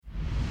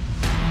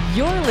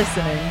You're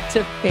listening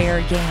to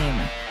Fair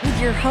Game with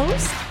your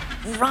host,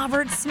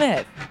 Robert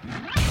Smith.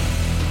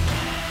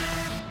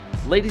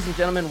 Ladies and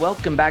gentlemen,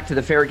 welcome back to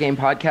the Fair Game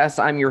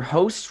Podcast. I'm your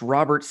host,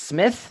 Robert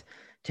Smith.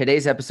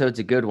 Today's episode's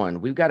a good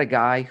one. We've got a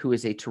guy who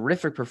is a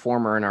terrific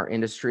performer in our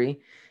industry,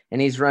 and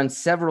he's run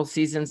several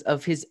seasons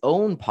of his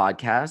own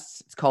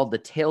podcasts. It's called The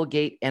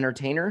Tailgate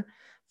Entertainer.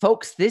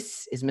 Folks,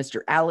 this is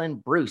Mr. Alan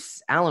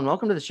Bruce. Alan,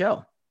 welcome to the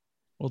show.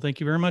 Well, thank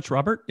you very much,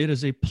 Robert. It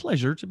is a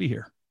pleasure to be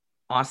here.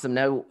 Awesome.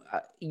 Now,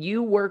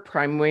 you work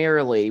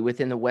primarily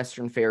within the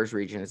Western Fairs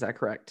region. Is that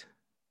correct?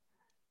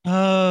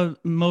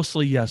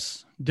 Mostly,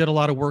 yes. Did a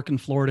lot of work in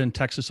Florida and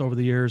Texas over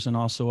the years, and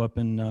also up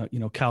in,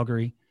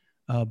 Calgary,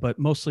 but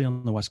mostly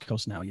on the West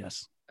Coast now.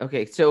 Yes.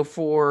 Okay. So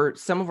for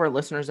some of our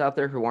listeners out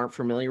there who aren't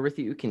familiar with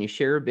you, can you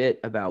share a bit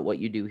about what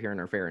you do here in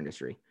our fair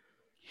industry?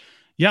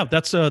 Yeah,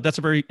 that's a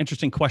very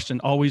interesting question.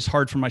 Always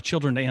hard for my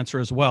children to answer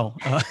as well.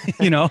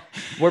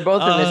 We're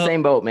both in the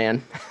same boat,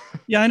 man.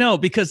 Yeah, I know,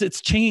 because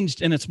it's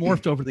changed and it's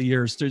morphed over the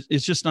years.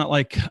 It's just not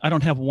like I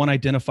don't have one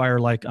identifier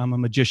like I'm a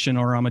magician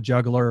or I'm a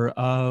juggler.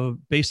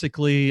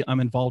 Basically, I'm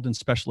involved in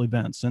special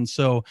events. And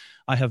so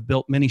I have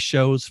built many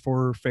shows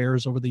for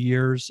fairs over the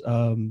years,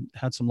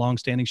 had some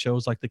longstanding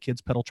shows like the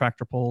Kids Pedal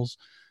Tractor Pulls,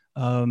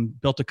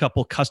 built a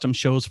couple custom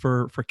shows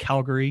for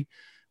Calgary,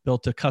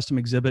 built a custom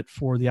exhibit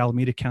for the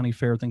Alameda County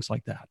Fair, things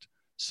like that.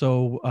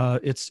 So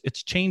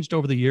it's changed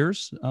over the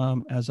years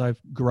as I've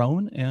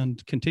grown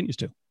and continues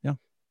to. Yeah.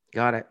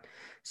 Got it.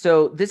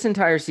 So this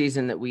entire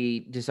season that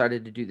we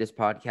decided to do this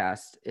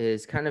podcast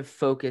is kind of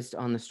focused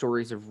on the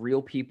stories of real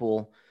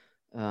people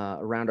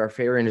around our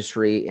fair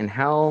industry and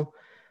how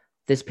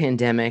this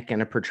pandemic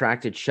and a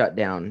protracted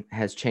shutdown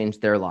has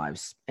changed their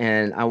lives.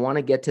 And I want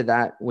to get to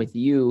that with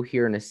you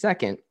here in a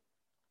second.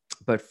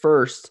 But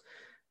first,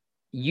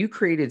 you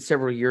created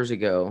several years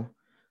ago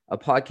a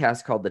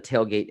podcast called The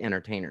Tailgate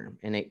Entertainer,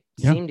 and it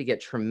seemed to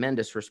get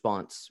tremendous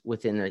response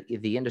within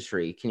the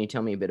industry. Can you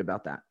tell me a bit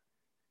about that?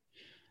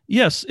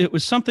 Yes, it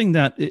was something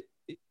that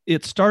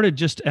it started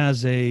just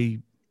as I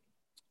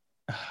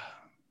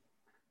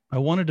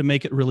wanted to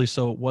make it really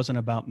so it wasn't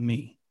about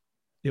me.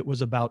 It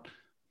was about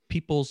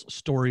people's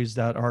stories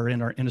that are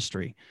in our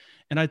industry.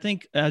 And I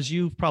think, as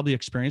you've probably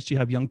experienced, you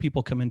have young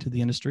people come into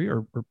the industry,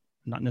 or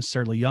not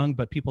necessarily young,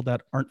 but people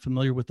that aren't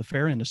familiar with the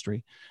fair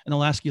industry, and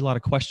they'll ask you a lot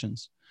of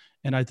questions.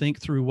 And I think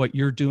through what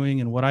you're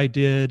doing and what I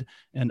did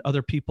and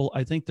other people,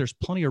 I think there's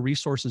plenty of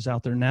resources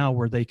out there now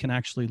where they can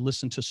actually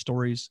listen to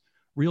stories,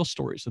 real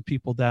stories of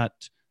people that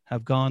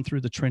have gone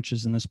through the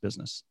trenches in this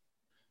business.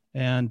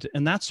 And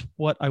that's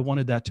what I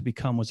wanted that to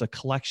become, was a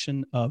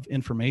collection of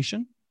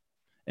information.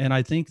 And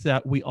I think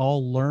that we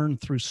all learn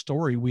through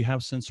story. We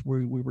have since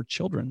we were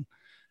children.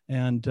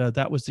 And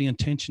that was the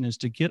intention, is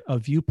to get a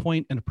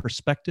viewpoint and a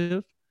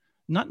perspective,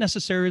 not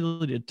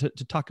necessarily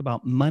to talk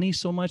about money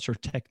so much or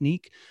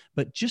technique,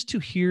 but just to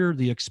hear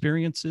the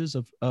experiences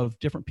of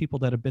different people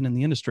that have been in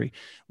the industry.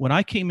 When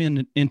I came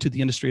into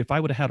the industry, if I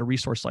would have had a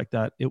resource like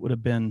that, it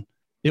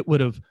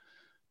would have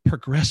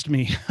progressed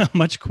me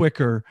much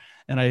quicker,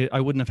 and I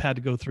wouldn't have had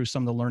to go through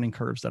some of the learning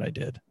curves that I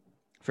did.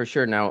 For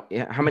sure. Now,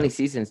 how many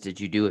seasons did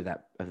you do of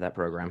that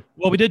program?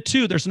 Well, we did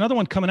 2. There's another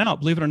one coming out,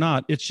 believe it or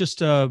not. It's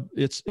just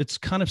it's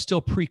kind of still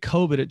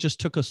pre-COVID. It just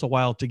took us a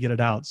while to get it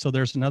out. So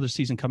there's another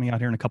season coming out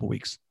here in a couple of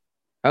weeks.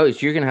 Oh, so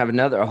you're going to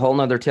have a whole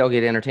nother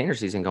Tailgate Entertainer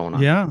season going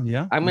on.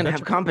 Yeah. I'm going to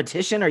have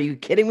competition. Are you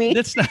kidding me?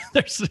 It's not,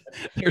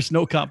 there's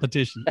no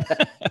competition.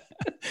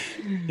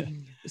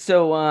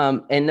 So,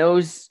 and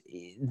those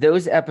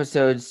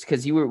episodes,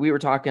 because we were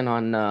talking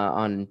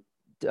on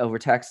over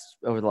text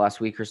over the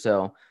last week or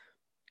so.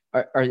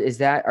 Are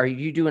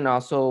you doing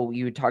also?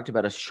 You talked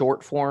about a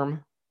short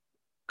form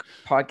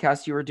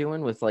podcast you were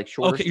doing with like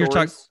shorter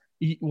stories.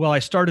 Well, I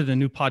started a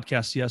new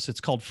podcast. Yes,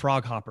 it's called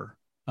Frog Hopper.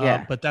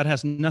 But that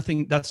has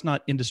nothing. That's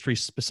not industry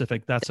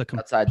specific. That's a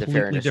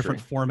completely different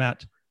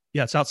format.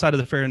 Yeah, it's outside of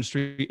the fair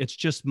industry. It's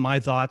just my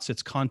thoughts.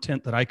 It's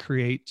content that I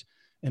create,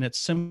 and it's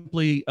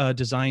simply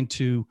designed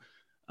to.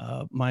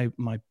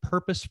 My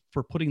purpose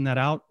for putting that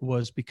out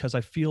was because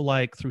I feel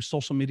like through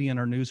social media and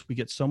our news, we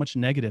get so much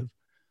negative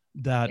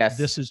that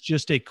this is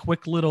just a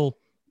quick little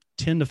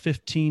 10 to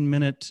 15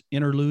 minute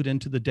interlude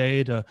into the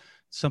day to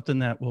something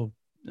that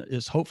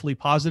is hopefully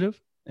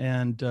positive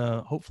and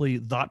hopefully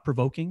thought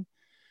provoking,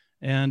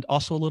 and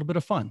also a little bit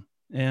of fun.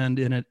 And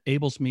it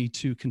enables me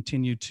to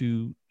continue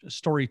to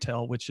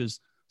storytell, which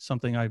is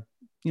something a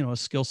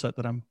skill set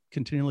that I'm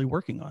continually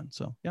working on.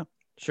 So, yeah.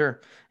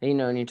 Sure.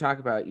 And, and you talk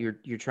about you're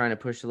trying to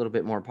push a little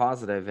bit more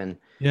positive, and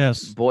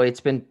yes, boy, it's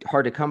been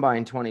hard to come by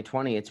in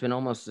 2020. It's been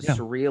almost a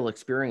surreal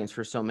experience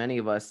for so many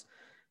of us.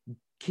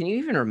 Can you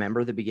even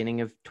remember the beginning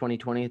of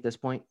 2020 at this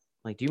point?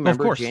 Like, do you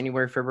remember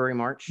January, February,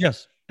 March?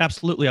 Yes,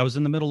 absolutely. I was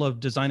in the middle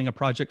of designing a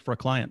project for a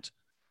client,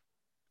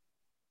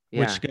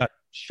 which got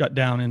shut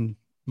down in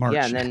March.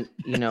 Yeah. And then,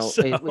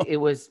 it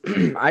was,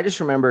 I just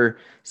remember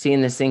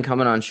seeing this thing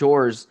coming on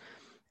shores,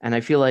 and I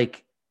feel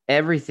like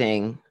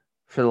everything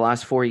for the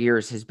last 4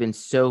 years has been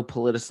so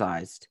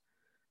politicized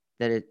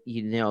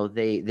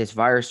that this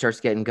virus starts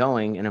getting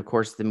going, and of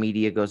course the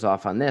media goes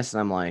off on this, and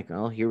I'm like,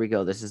 oh, here we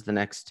go. This is the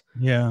next,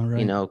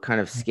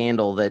 kind of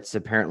scandal that's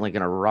apparently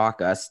going to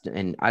rock us,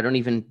 and I don't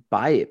even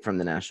buy it from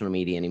the national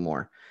media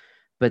anymore.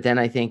 But then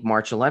I think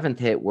March 11th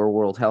hit, where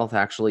World Health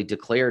actually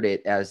declared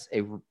it as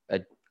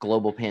a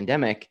global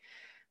pandemic.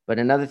 But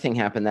another thing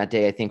happened that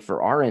day, I think,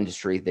 for our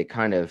industry that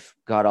kind of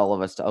got all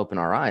of us to open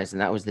our eyes,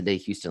 and that was the day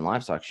Houston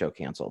Livestock Show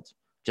canceled,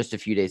 just a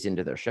few days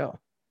into their show.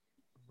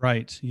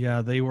 Right.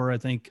 Yeah, they were. I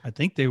think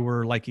they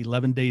were like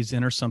 11 days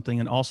in or something.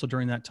 And also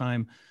during that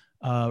time,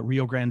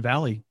 Rio Grande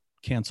Valley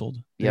canceled.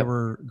 They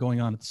were going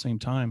on at the same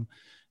time.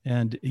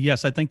 And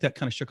yes, I think that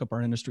kind of shook up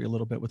our industry a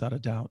little bit, without a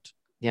doubt.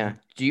 Yeah.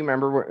 Do you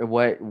remember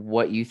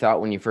what you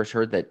thought when you first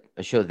heard that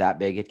a show that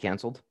big had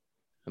canceled?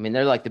 I mean,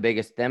 they're like the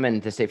biggest, them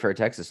and the State Fair of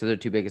Texas, so they're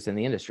the two biggest in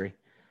the industry.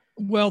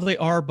 Well, they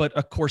are, but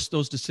of course,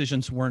 those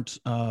decisions weren't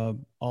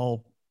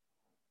all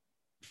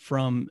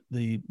from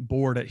the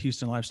board at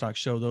Houston Livestock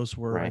Show. Those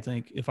were, right, I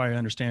think, if I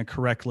understand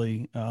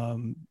correctly,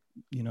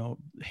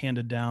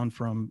 handed down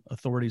from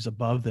authorities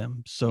above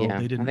them. So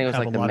they didn't. I think it was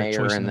have like a the lot mayor of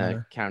choice and the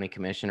there. county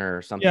commissioner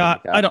or something. Yeah,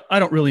 like that. I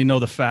don't really know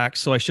the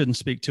facts, so I shouldn't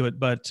speak to it.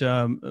 But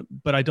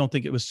I don't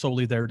think it was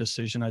solely their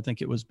decision. I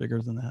think it was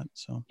bigger than that.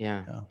 So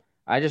yeah.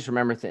 I just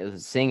remember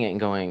seeing it and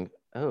going,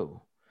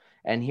 oh.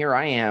 And here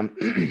I am,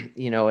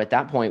 at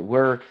that point,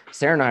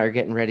 Sarah and I are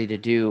getting ready to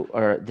do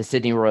the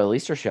Sydney Royal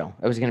Easter Show.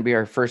 It was going to be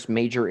our first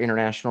major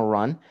international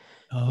run.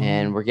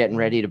 And we're getting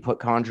ready to put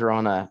Conjure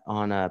on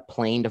a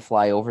plane to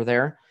fly over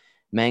there.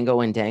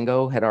 Mango and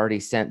Dango had already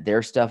sent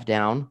their stuff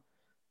down.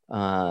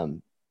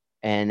 And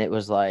it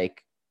was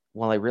like,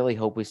 well, I really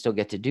hope we still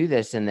get to do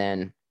this. And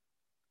then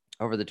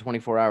over the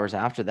 24 hours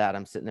after that,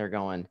 I'm sitting there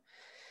going,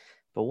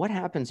 but what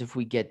happens if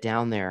we get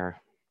down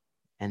there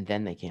and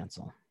then they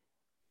cancel?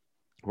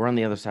 We're on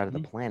the other side of the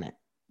planet,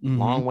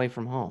 long way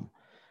from home.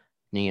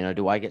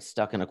 Do I get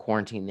stuck in a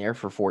quarantine there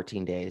for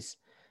 14 days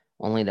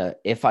only to,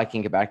 if I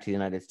can get back to the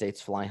United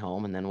States, fly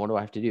home? And then what do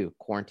I have to do?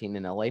 Quarantine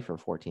in LA for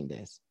 14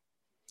 days.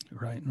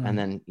 Right. And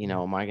then,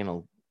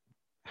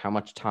 how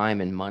much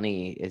time and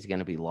money is going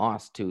to be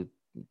lost to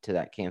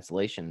that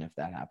cancellation if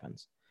that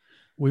happens?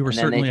 We were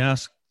certainly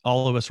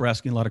all of us were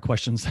asking a lot of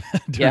questions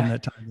during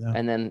that time. Yeah.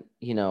 And then,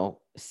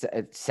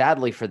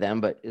 sadly for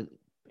them, but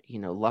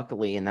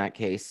luckily in that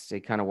case, it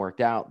kind of worked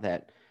out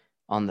that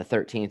on the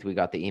 13th, we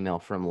got the email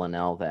from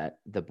Linnell that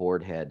the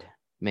board had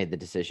made the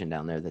decision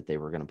down there that they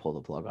were going to pull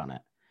the plug on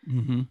it.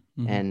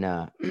 And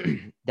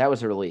that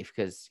was a relief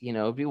because,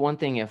 it'd be one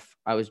thing if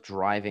I was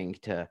driving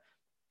to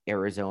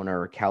Arizona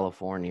or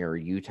California or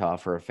Utah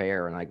for a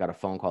fair and I got a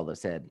phone call that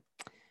said,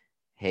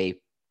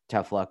 hey,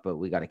 tough luck, but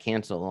we got to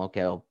cancel.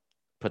 Okay, I'll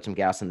put some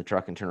gas in the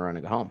truck and turn around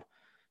and go home.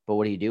 But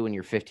what do you do when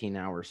you're 15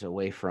 hours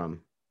away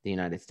from the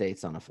United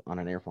States on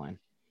an airplane?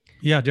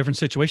 Yeah, different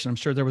situation. I'm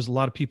sure there was a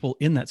lot of people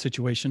in that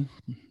situation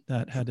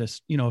that had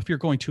this, if you're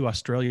going to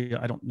Australia,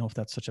 I don't know if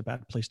that's such a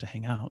bad place to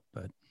hang out,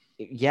 but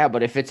yeah,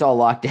 but if it's all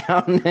locked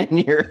down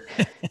and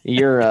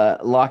you're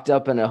locked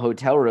up in a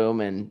hotel room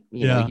and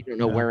you don't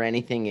know where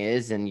anything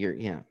is and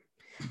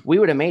we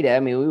would have made it. I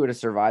mean, we would have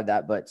survived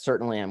that, but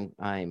certainly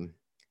I'm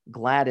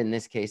glad in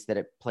this case that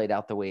it played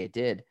out the way it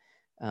did.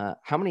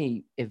 How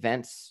many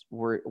events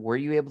were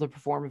you able to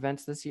perform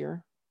events this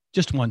year?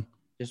 Just one.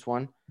 Just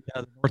one?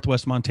 Yeah, the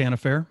Northwest Montana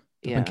Fair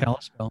in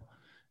Kalispell.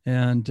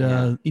 And,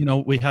 I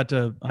had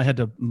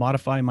to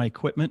modify my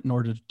equipment in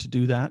order to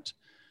do that.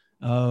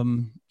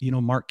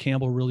 Mark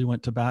Campbell really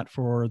went to bat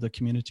for the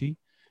community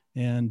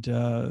and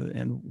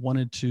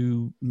wanted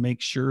to make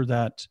sure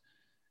that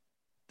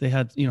they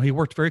had, he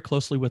worked very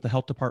closely with the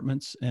health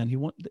departments and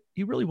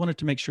he really wanted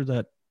to make sure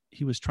that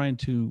he was trying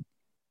to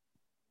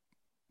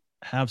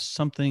have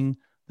something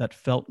that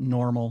felt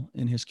normal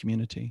in his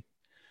community.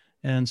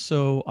 And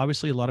so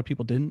obviously a lot of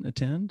people didn't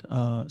attend.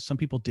 Some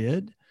people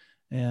did.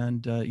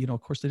 And,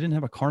 of course they didn't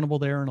have a carnival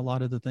there and a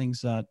lot of the things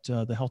that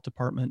the health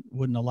department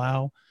wouldn't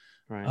allow.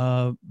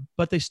 Right.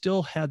 But they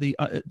still had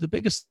the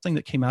biggest thing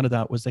that came out of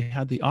that was they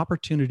had the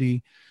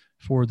opportunity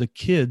for the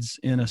kids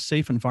in a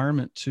safe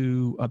environment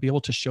to be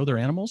able to show their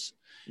animals.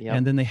 Yep.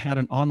 And then they had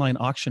an online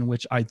auction,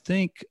 which I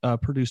think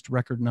produced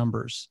record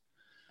numbers.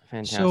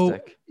 Fantastic. So,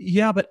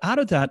 yeah, but out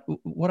of that,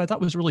 what I thought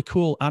was really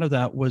cool out of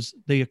that was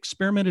they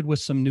experimented with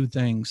some new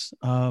things.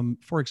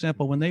 For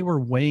example, when they were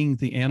weighing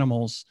the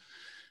animals,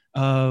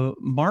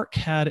 Mark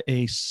had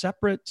a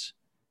separate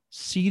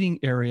seating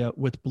area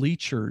with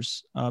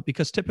bleachers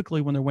because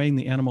typically when they're weighing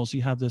the animals,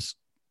 you have this,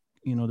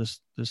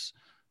 this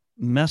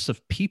mess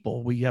of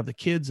people. We have the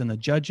kids and the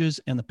judges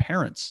and the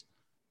parents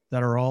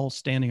that are all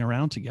standing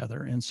around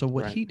together. And so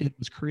what he did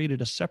was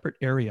created a separate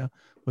area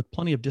with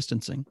plenty of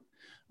distancing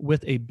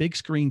with a big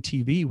screen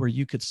TV where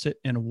you could sit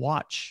and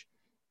watch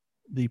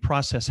the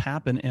process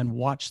happen and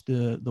watch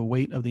the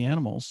weight of the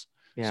animals.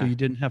 Yeah. So you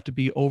didn't have to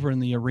be over in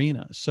the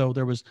arena. So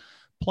there was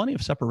plenty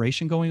of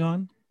separation going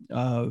on.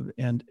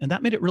 And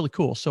that made it really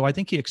cool. So I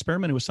think he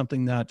experimented with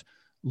something that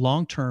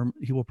long-term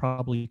he will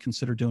probably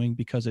consider doing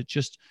because it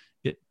just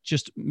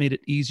made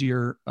it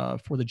easier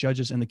for the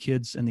judges and the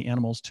kids and the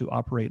animals to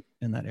operate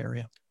in that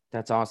area.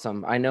 That's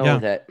awesome. I know Yeah.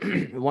 that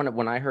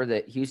when I heard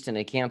that Houston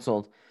had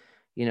canceled,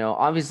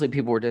 obviously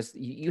people were just,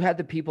 you had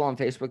the people on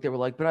Facebook that were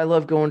like, but I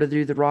love going to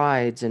do the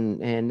rides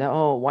and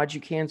oh, why'd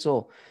you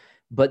cancel?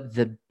 But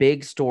the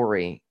big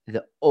story,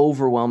 the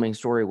overwhelming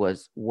story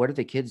was, what are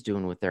the kids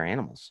doing with their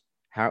animals?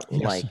 How,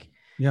 Yes. like,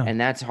 Yeah. and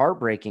that's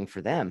heartbreaking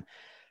for them.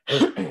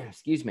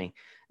 Excuse me.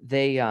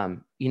 They,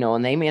 and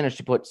they managed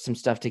to put some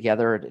stuff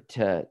together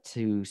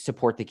to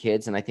support the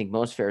kids. And I think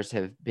most fairs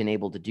have been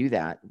able to do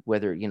that,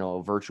 whether,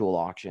 a virtual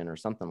auction or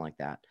something like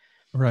that.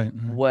 Right.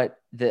 What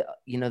the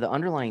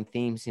underlying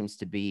theme seems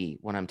to be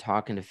when I'm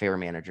talking to fair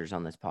managers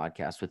on this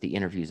podcast with the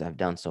interviews I've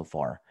done so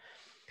far,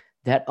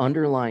 that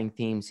underlying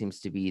theme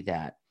seems to be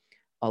that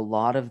a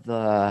lot of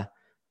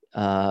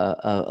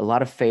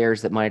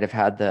fairs that might have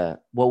had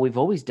we've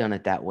always done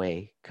it that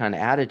way kind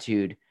of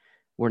attitude,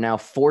 we're now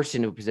forced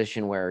into a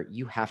position where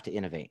you have to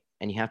innovate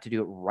and you have to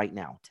do it right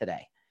now,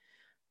 today.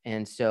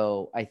 And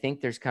so I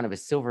think there's kind of a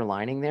silver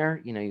lining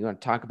there. You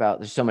want to talk about,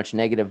 there's so much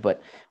negative,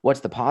 but what's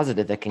the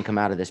positive that can come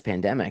out of this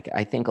pandemic?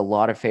 I think a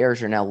lot of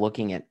fairs are now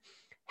looking at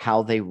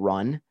how they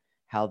run,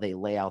 how they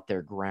lay out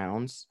their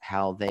grounds,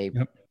 how they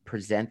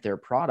present their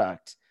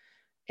product.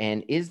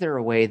 And is there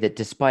a way that,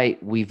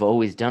 despite we've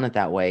always done it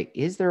that way,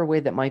 is there a way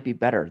that might be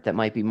better, that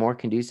might be more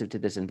conducive to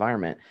this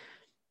environment?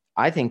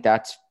 I think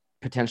that's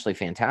potentially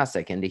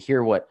fantastic. And to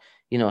hear what,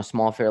 a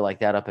small fair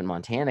like that up in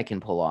Montana can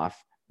pull off.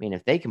 I mean,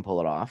 if they can pull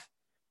it off,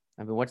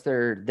 I mean, what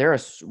are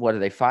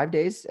they, 5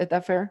 days at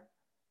that fair?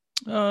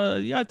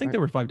 Yeah, I think they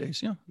were 5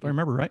 days. Yeah. If I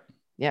remember right.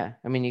 Yeah.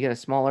 I mean, you get a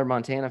smaller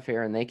Montana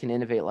fair and they can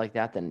innovate like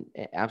that, then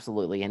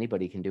absolutely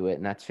anybody can do it.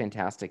 And that's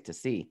fantastic to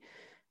see.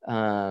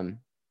 But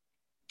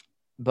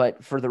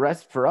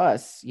for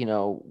us,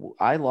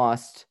 I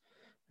lost,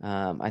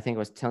 I think I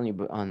was telling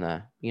you on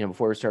the,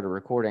 before we started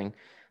recording, I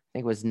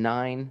think it was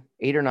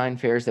 8 or 9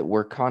 fairs that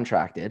were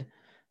contracted.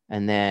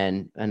 And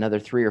then another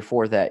 3 or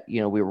 4 that,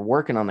 we were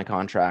working on the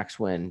contracts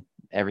when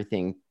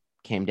everything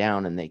came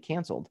down and they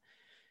canceled.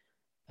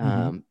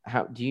 How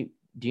do you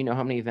know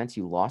how many events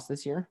you lost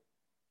this year?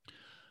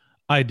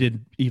 I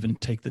didn't even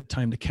take the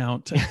time to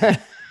count.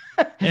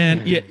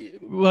 And yeah,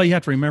 well, you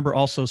have to remember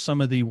also some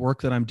of the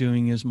work that I'm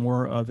doing is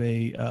more of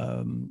a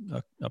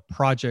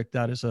project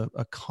that is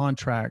a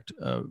contract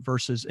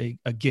versus a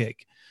gig.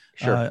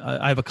 Sure.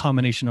 I have a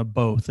combination of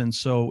both. And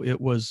so it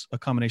was a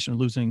combination of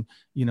losing,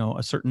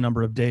 a certain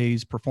number of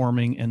days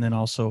performing, and then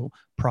also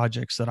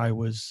projects that I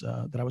was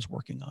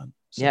working on.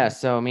 So. Yeah.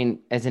 So, I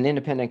mean, as an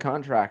independent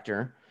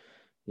contractor,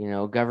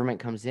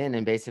 government comes in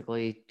and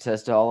basically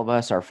says to all of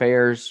us, our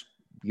fairs,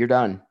 you're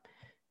done.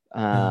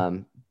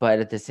 But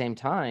at the same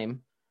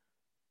time,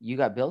 you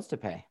got bills to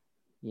pay.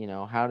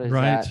 How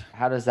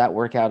does that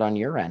work out on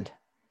your end?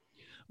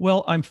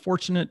 Well, I'm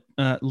fortunate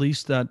at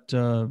least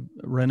that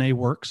Renee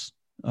works,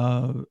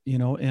 and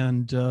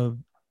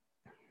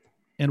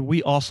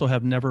we also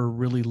have never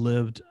really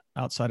lived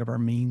outside of our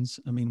means.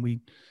 I mean,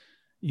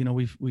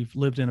 we've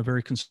lived in a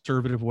very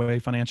conservative way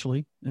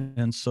financially,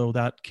 and so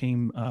that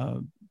came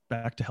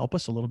back to help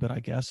us a little bit,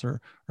 I guess,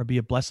 or be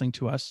a blessing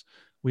to us.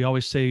 We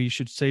always say you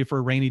should save for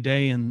a rainy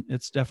day, and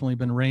it's definitely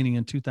been raining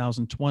in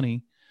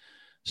 2020.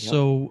 Yep.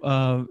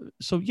 So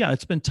yeah,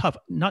 it's been tough.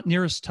 Not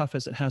near as tough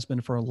as it has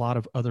been for a lot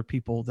of other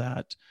people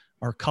that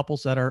are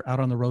couples that are out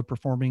on the road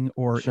performing,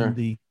 or sure. in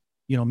the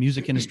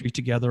music industry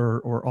together,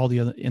 or all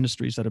the other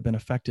industries that have been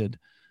affected.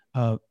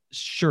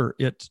 Sure,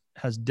 it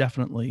has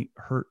definitely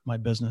hurt my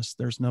business.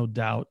 There's no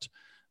doubt,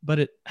 but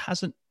it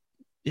hasn't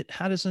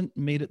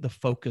made it the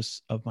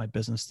focus of my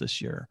business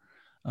this year.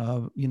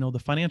 The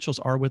financials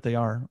are what they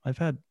are. I've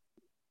had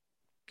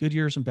good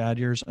years and bad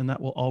years, and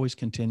that will always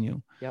continue.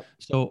 Yep.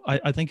 So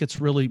I think it's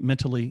really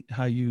mentally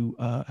how you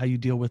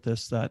deal with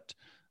this that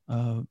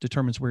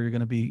determines where you're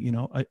going to be,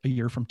 a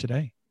year from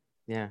today.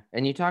 Yeah.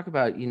 And you talk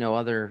about,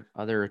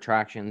 other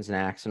attractions and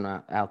acts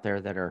out there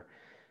that are,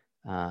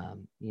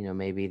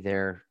 maybe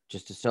they're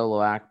just a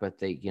solo act, but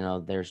they,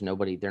 there's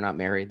nobody, they're not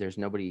married. There's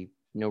no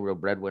real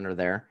breadwinner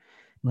there.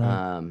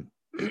 Right.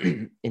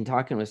 In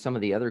talking with some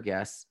of the other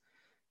guests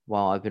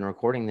while I've been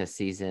recording this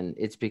season,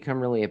 it's become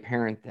really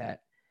apparent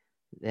that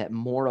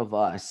more of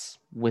us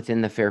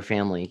within the fair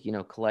family,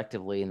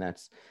 collectively, and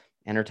that's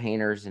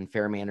entertainers and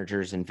fair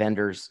managers and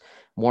vendors,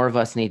 more of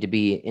us need to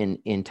be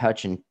in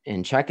touch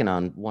and checking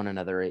on one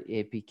another.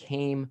 It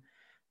became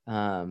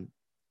kind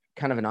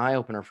of an eye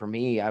opener for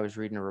me. I was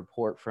reading a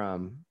report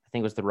from, I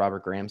think it was the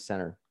Robert Graham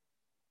Center,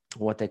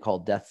 what they call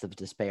deaths of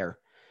despair,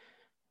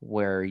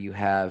 where you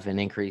have an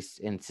increase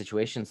in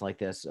situations like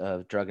this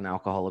of drug and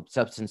alcohol,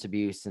 substance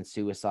abuse, and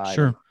suicide.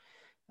 Sure.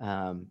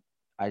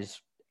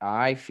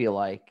 I feel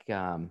like,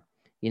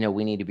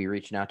 we need to be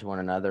reaching out to one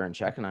another and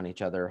checking on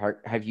each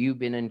other. Have you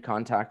been in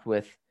contact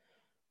with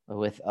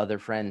other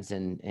friends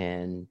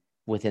and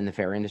within the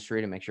fair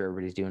industry to make sure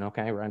everybody's doing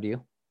okay around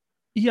you?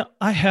 Yeah,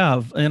 I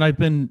have. And I've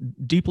been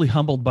deeply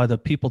humbled by the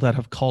people that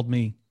have called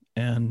me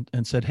and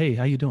said, "Hey,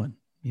 how you doing?"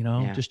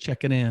 Just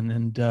checking in.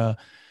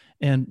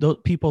 And those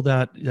people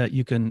that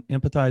you can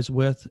empathize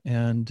with,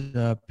 and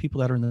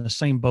people that are in the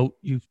same boat.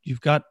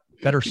 You've got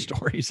better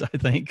stories, I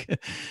think,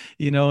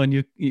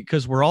 and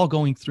because we're all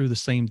going through the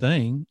same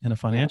thing in a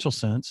financial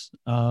sense.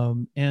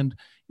 And,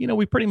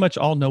 we pretty much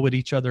all know what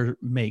each other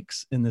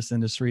makes in this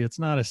industry. It's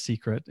not a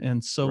secret.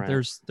 And so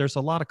there's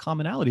a lot of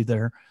commonality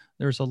there.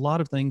 There's a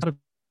lot of things.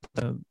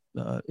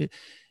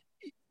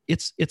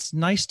 It's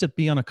nice to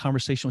be on a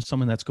conversation with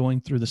someone that's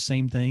going through the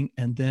same thing,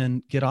 and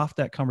then get off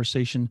that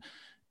conversation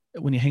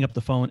when you hang up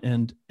the phone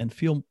and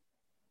feel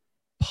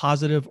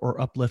positive or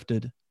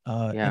uplifted.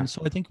 And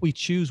so I think we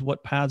choose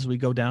what paths we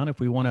go down. If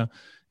we want to,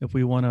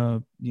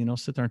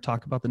 sit there and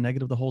talk about the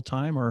negative the whole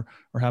time, or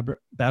how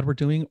bad we're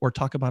doing, or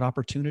talk about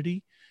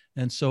opportunity.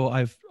 And so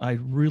I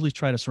really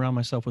try to surround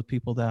myself with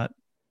people that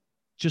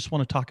just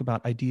want to talk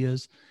about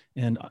ideas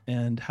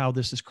and how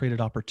this has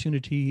created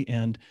opportunity,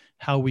 and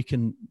how we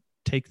can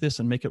take this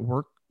and make it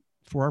work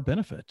for our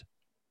benefit.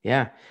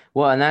 Yeah.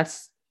 Well, and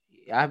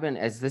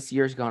as this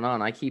year's gone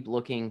on, I keep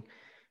looking,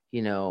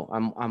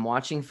 I'm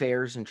watching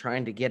fairs and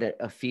trying to get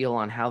a feel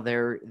on how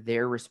they're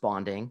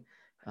responding,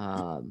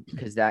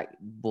 because that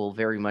will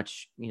very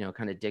much,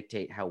 kind of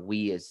dictate how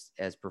we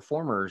as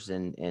performers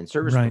and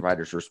service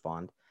providers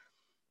respond.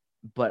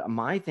 But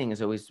my thing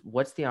is always,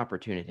 what's the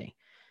opportunity?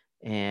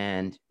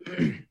 And,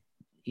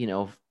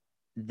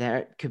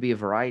 that could be a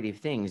variety of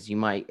things. You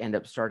might end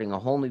up starting a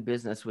whole new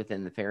business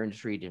within the fair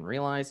industry you didn't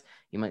realize.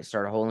 You might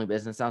start a whole new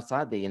business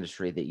outside the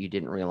industry that you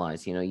didn't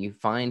realize. You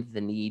find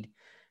the need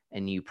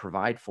and you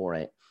provide for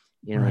it.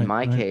 In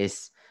my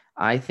case,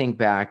 I think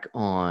back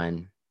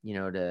on,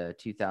 to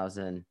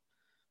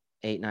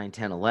 2008, 9,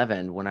 10,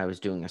 11, when I was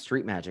doing a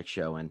street magic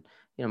show. And,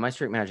 my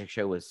street magic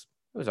show was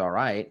all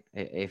right.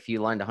 If you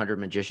lined 100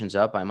 magicians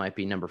up, I might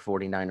be number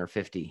 49 or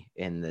 50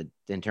 in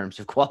terms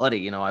of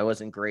quality. I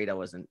wasn't great. I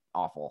wasn't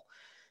awful.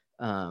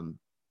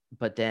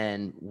 But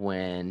then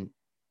when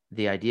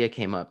the idea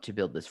came up to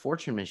build this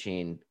fortune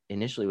machine,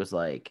 initially was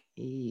like,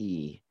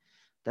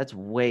 that's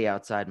way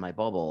outside my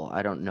bubble.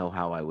 I don't know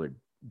how I would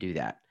do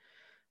that.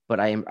 But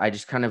I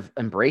just kind of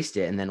embraced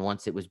it. And then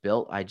once it was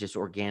built, I just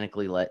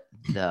organically let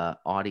the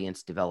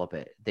audience develop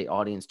it. The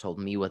audience told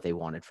me what they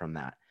wanted from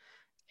that.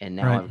 And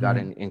now I've got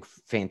a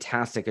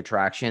fantastic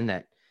attraction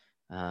that,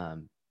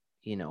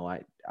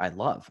 I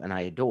love and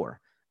I adore.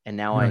 And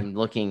now I'm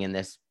looking in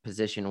this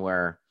position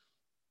where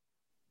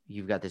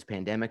you've got this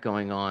pandemic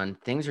going on.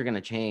 Things are going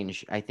to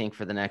change, I think,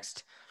 for the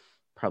next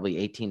probably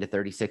 18 to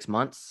 36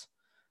 months,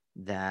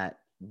 that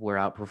we're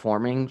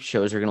outperforming.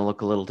 Shows are going to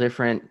look a little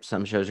different.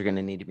 Some shows are going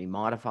to need to be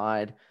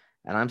modified.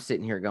 And I'm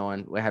sitting here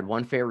going, we had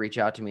one fair reach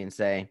out to me and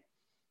say,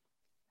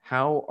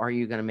 how are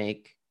you going to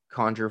make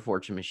Conjure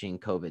Fortune Machine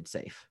COVID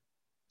safe?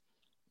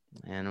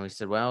 And we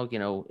said, well,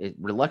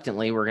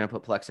 reluctantly, we're going to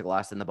put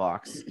plexiglass in the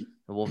box, and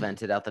we'll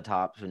vent it out the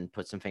top and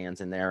put some fans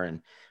in there.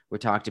 And we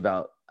talked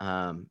about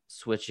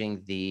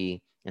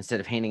switching instead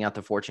of handing out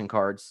the fortune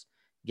cards,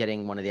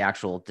 getting one of the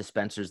actual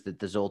dispensers that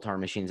the Zoltar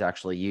machines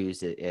actually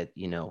use at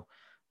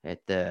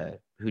the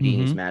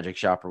Houdini's magic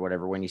shop or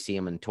whatever. When you see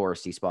them in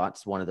touristy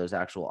spots, one of those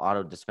actual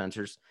auto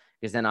dispensers,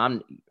 because then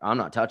I'm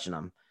not touching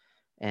them.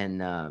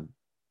 And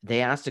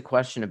they asked a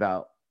question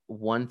about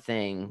one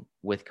thing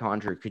with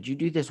Conjure. Could you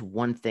do this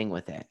one thing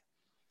with it?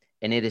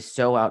 And it is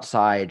so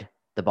outside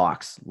the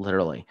box,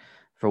 literally,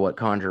 for what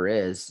Conjure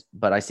is.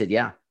 But I said,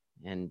 yeah.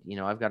 And,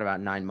 I've got about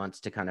 9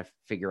 months to kind of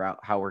figure out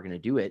how we're going to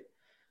do it.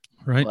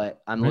 Right.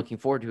 But I'm looking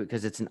forward to it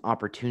because it's an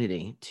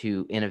opportunity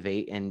to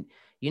innovate. And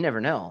you never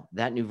know,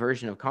 that new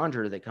version of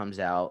Conjure that comes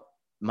out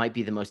might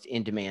be the most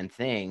in-demand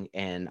thing.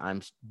 And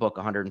I'm book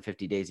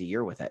 150 days a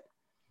year with it.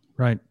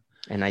 Right.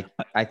 And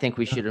I think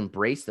we should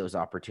embrace those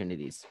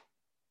opportunities.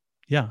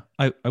 Yeah,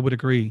 I would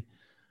agree.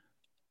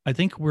 I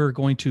think we're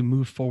going to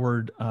move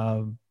forward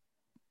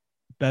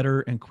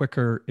better and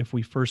quicker if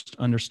we first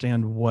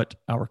understand what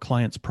our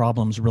clients'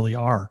 problems really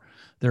are.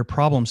 Their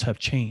problems have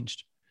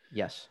changed.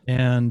 Yes.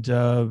 And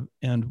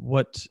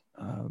what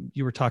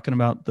you were talking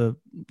about, the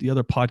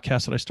other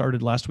podcast that I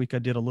started last week, I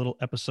did a little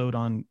episode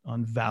on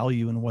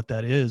value and what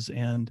that is.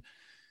 And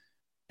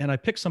I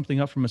picked something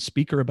up from a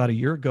speaker about a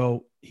year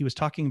ago. He was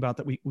talking about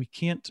that we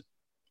can't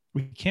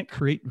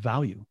create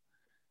value,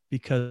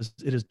 because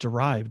it is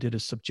derived, it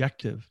is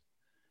subjective.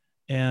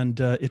 And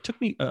it took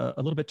me a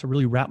little bit to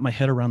really wrap my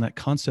head around that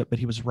concept, but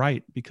he was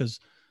right, because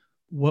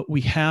what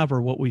we have,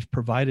 or what we've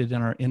provided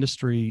in our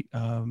industry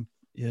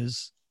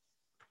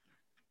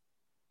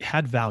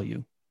had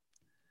value,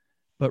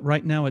 but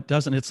right now it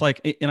doesn't. It's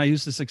like, and I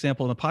use this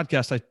example in the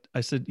podcast.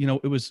 I said,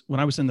 it was when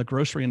I was in the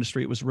grocery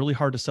industry, it was really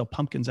hard to sell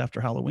pumpkins after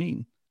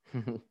Halloween.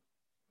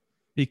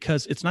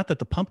 Because it's not that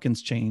the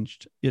pumpkins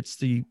changed, it's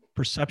the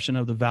perception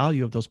of the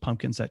value of those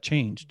pumpkins that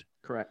changed.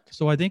 Correct.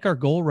 So I think our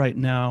goal right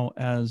now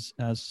as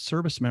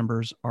service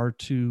members are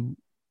to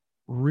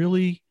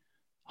really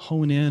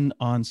hone in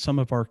on some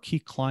of our key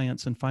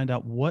clients and find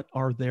out what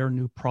are their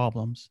new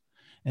problems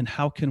and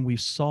how can we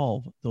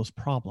solve those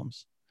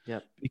problems.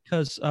 Yep.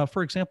 Because,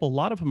 for example, a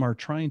lot of them are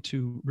trying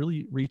to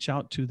really reach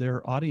out to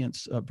their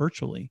audience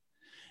virtually.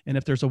 And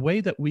if there's a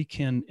way that we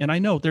can, and I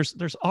know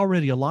there's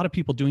already a lot of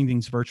people doing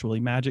things virtually,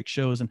 magic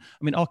shows, and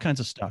all kinds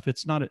of stuff.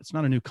 It's not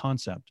a new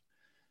concept,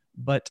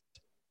 but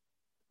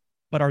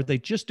but are they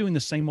just doing the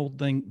same old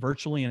thing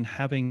virtually and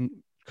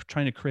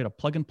trying to create a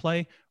plug and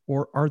play,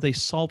 or are they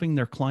solving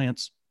their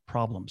clients'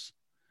 problems?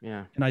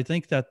 Yeah. And I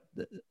think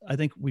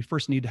we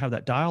first need to have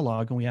that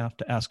dialogue, and we have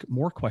to ask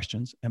more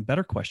questions and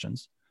better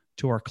questions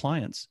to our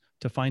clients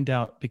to find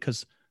out,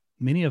 because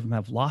many of them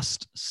have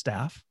lost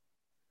staff.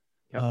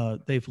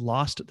 Yep. They've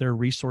lost their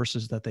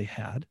resources that they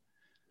had.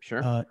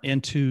 Sure.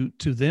 And to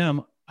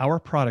them, our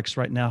products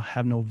right now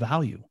have no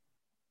value.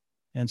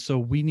 And so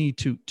we need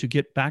to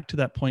get back to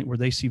that point where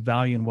they see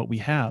value in what we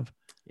have.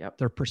 Yep.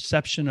 Their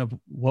perception of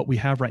what we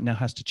have right now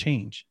has to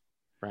change.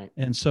 Right.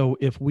 And so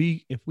if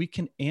we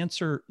can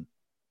answer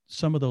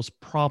some of those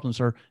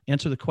problems, or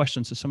answer the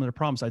questions to some of their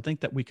problems, I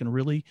think that we can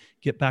really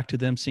get back to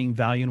them seeing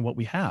value in what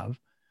we have.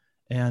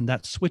 And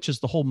that switches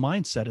the whole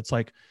mindset. It's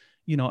like,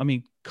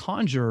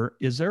 Conjure,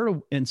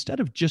 instead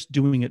of just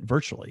doing it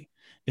virtually,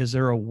 is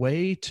there a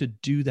way to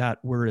do that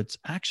where it's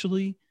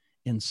actually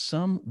in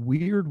some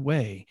weird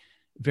way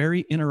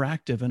very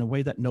interactive in a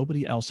way that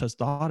nobody else has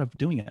thought of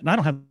doing it? And I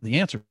don't have the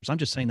answers. I'm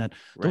just saying that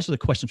those are the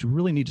questions we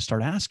really need to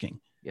start asking.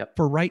 Yep.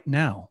 For right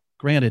now.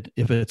 Granted,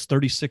 if it's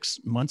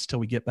 36 months till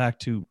we get back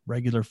to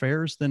regular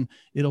fairs, then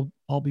it'll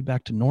all be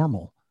back to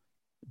normal.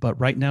 But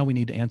right now we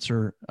need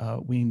to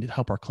we need to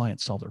help our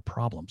clients solve their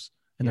problems.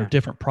 And they're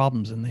different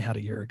problems than they had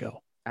a year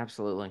ago.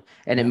 Absolutely.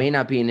 And it may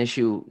not be an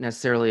issue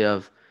necessarily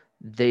of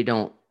they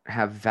don't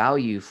have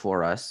value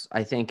for us.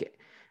 I think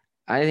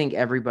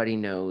everybody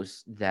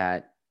knows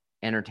that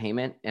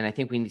entertainment, and I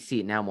think we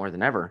see it now more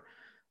than ever,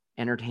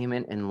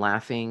 entertainment and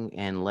laughing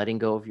and letting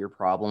go of your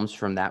problems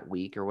from that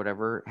week or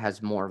whatever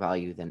has more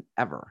value than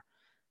ever.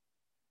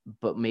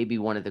 But maybe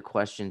one of the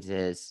questions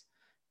is,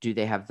 do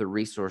they have the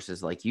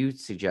resources, like you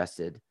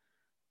suggested,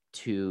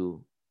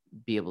 to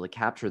be able to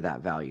capture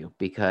that value?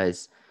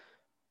 Because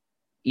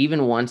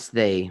even once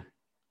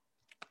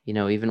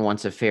even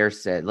once a fair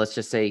said, let's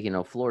just say,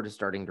 Florida's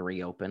starting to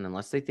reopen, and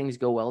let's say things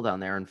go well down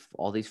there and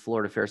all these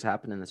Florida fairs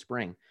happen in the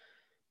spring.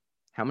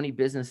 How many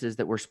businesses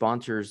that were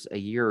sponsors a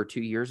year or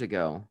 2 years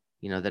ago,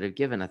 that have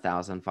given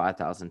 $1,000,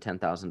 $5,000,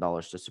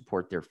 $10,000 to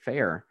support their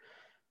fair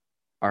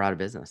are out of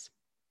business?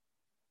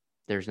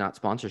 There's not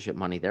sponsorship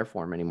money there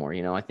for them anymore.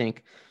 I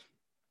think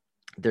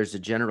there's a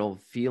general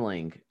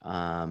feeling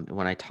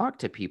when I talk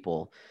to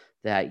people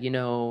that,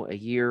 a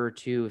year or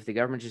two, if the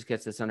government just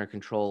gets this under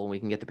control and we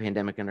can get the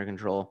pandemic under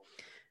control,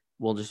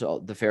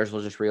 the fairs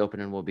will just reopen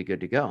and we'll be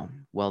good to go.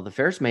 Well, the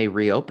fairs may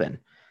reopen,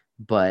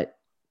 but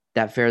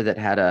that fair that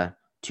had a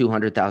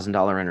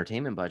 $200,000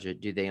 entertainment budget,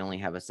 do they only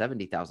have a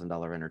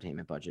 $70,000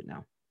 entertainment budget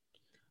now?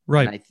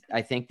 Right. And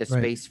I think the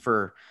space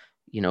for,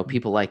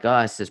 people like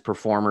us as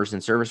performers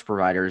and service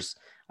providers,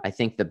 I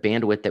think the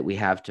bandwidth that we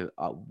have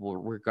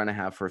we're going to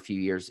have for a few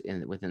years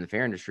within the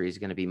fair industry is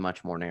going to be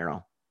much more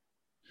narrow.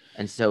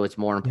 And so it's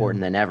more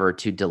important than ever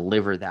to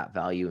deliver that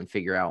value and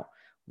figure out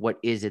what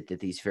is it that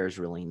these fairs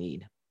really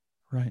need.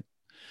 Right.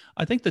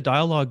 I think the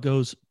dialogue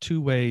goes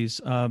two ways.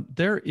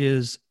 There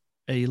is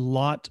a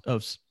lot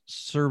of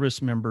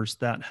service members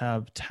that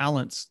have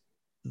talents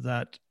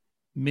that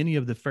many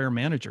of the fair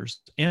managers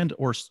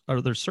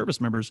or their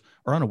service members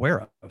are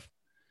unaware of.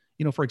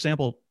 For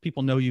example,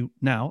 people know you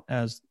now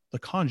as the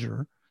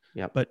Conjurer,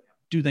 but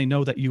do they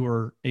know that you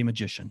are a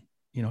magician?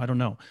 I don't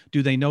know.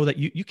 Do they know that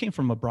you came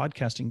from a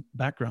broadcasting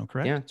background,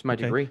 correct? Yeah, it's my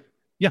degree.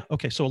 Yeah.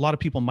 Okay. So a lot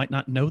of people might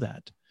not know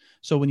that.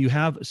 So when you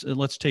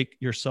let's take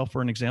yourself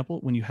for an example,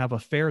 when you have a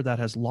fair that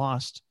has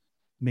lost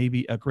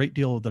maybe a great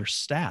deal of their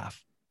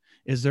staff,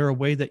 is there a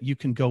way that you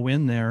can go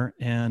in there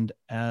and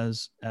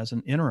as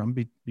an interim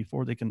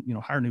before they can,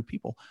 hire new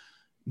people,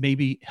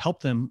 maybe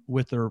help them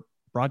with their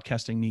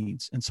broadcasting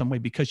needs in some way,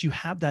 because you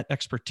have that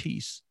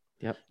expertise?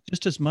 Yep.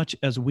 Just as much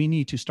as we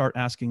need to start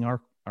asking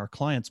our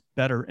clients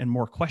better and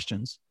more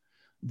questions,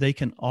 they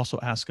can also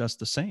ask us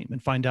the same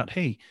and find out,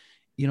 hey,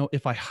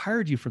 if I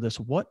hired you for this,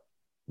 what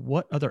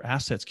other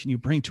assets can you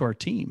bring to our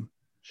team?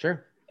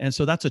 Sure. And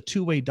so that's a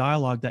two-way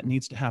dialogue that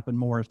needs to happen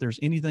more. If there's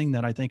anything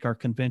that I think our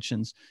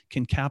conventions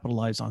can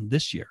capitalize on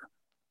this year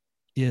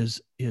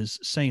is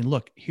saying,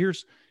 look,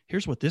 here's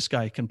what this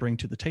guy can bring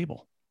to the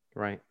table.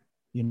 Right.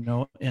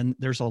 And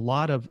there's a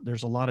lot of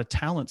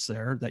talents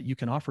there that you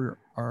can offer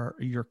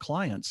your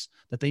clients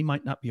that they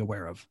might not be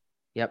aware of.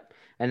 Yep.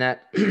 And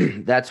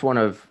that's one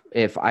of,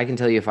 if I can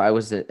tell you, if I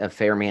was a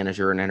fair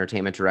manager, an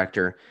entertainment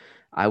director,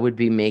 I would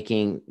be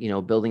making,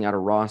 building out a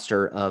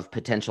roster of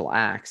potential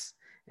acts.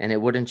 And it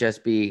wouldn't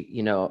just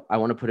be, I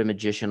want to put a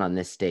magician on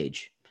this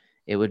stage.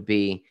 It would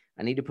be,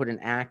 I need to put an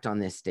act on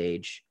this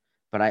stage,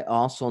 but I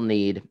also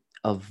need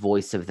a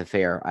voice of the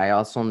fair. I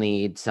also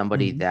need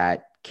somebody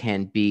that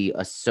can be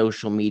a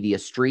social media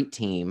street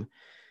team,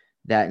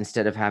 that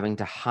instead of having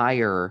to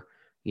hire,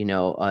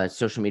 a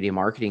social media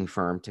marketing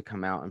firm to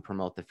come out and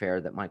promote the fair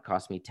that might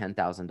cost me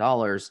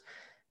 $10,000,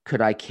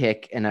 could I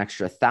kick an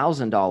extra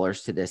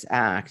 $1,000 to this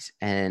act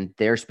and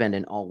they're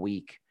spending all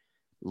week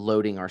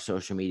loading our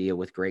social media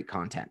with great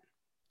content.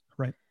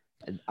 Right.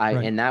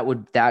 And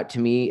that to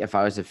me, if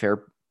I was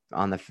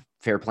on the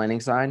fair planning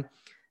side,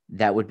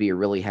 that would be a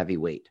really heavy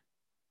weight.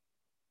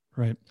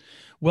 Right.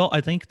 Well,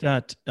 I think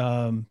that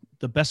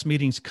the best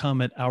meetings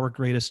come at our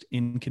greatest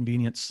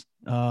inconvenience.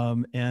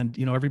 And,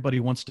 everybody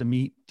wants to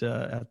meet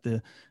at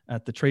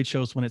the trade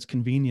shows when it's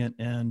convenient.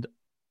 And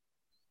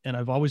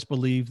I've always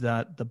believed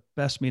that the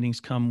best meetings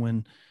come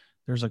when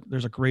there's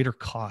a greater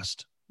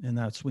cost. And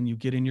that's when you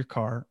get in your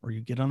car or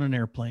you get on an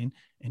airplane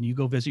and you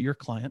go visit your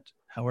client.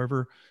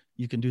 However,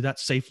 you can do that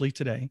safely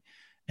today,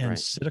 and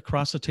sit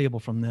across the table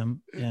from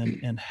them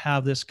and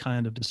have this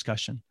kind of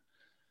discussion.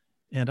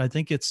 And I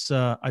think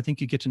I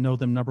think you get to know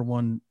them, number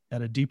one,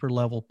 at a deeper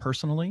level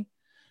personally.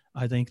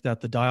 I think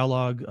that the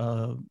dialogue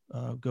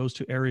goes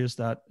to areas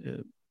that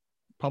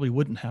probably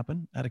wouldn't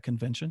happen at a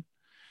convention.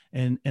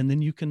 And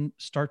then you can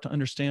start to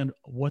understand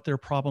what their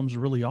problems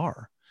really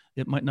are.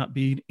 It might not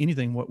be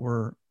anything what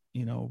we're,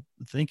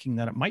 thinking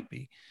that it might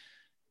be.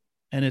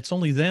 And it's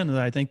only then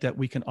that I think that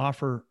we can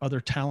offer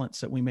other talents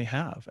that we may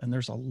have. And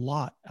there's a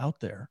lot out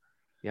there.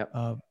 Yep.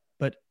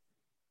 But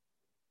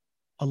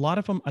a lot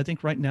of them, I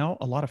think right now,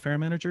 a lot of fair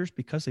managers,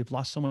 because they've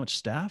lost so much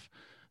staff,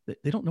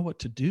 they don't know what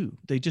to do.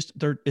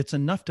 It's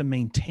enough to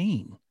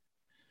maintain.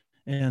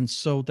 And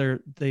so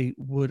they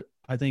would,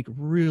 I think,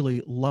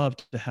 really love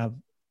to have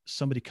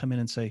somebody come in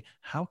and say,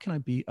 how can I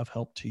be of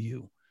help to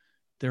you?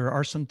 There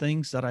are some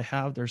things that I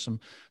have. There's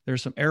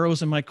some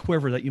arrows in my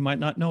quiver that you might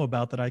not know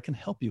about that I can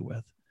help you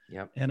with.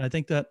 Yep. And I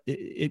think that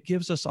it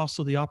gives us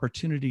also the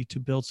opportunity to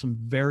build some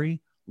very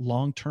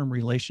long-term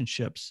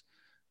relationships.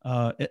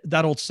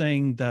 That old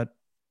saying that,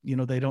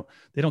 they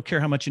don't care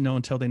how much you know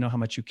until they know how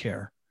much you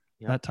care.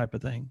 Yep. That type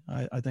of thing.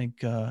 I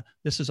think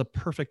this is a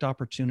perfect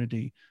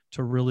opportunity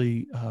to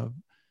really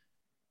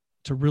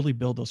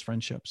build those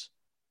friendships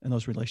and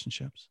those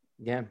relationships.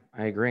 Yeah,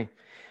 I agree.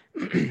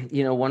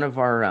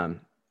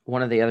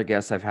 One of the other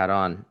guests I've had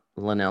on,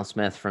 Linnell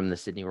Smith from the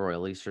Sydney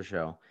Royal Easter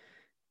Show,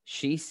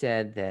 she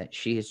said that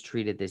she has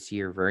treated this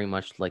year very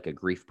much like a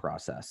grief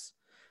process.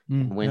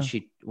 And when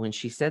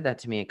she said that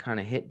to me, it kind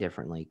of hit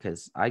differently,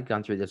 because I'd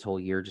gone through this whole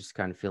year just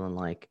kind of feeling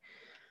like,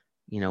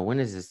 when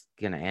is this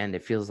going to end?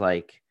 It feels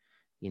like,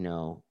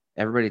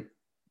 everybody,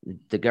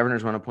 the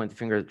governors want to point the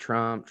finger at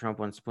Trump. Trump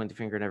wants to point the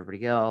finger at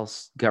everybody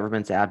else.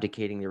 Government's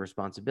abdicating their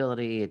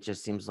responsibility. It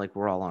just seems like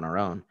we're all on our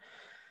own.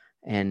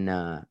 And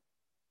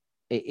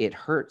it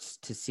hurts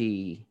to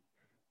see,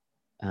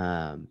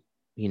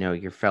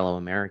 your fellow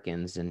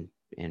Americans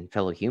and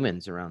fellow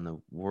humans around the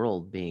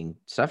world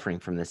suffering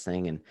from this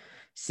thing, and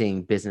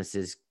seeing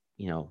businesses,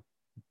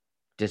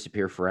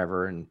 disappear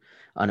forever, and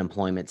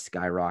unemployment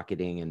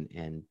skyrocketing,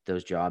 and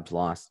those jobs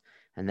lost.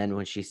 And then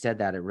when she said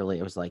that, it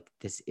was like,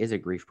 this is a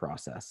grief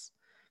process.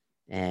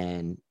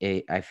 And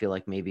I feel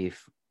like maybe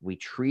if we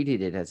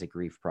treated it as a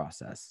grief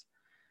process,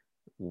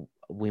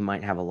 we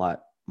might have a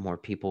lot more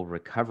people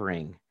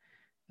recovering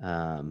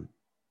from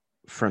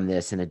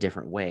this in a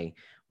different way.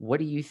 What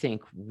do you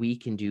think we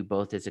can do,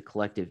 both as a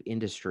collective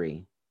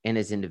industry and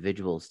as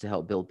individuals, to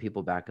help build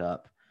people back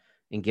up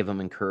and give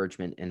them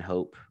encouragement and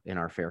hope in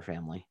our fair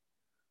family?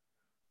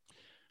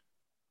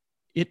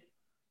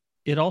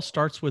 It all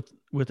starts with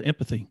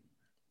empathy.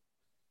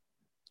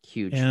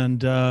 Huge.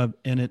 And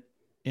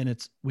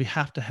we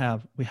have to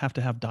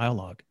have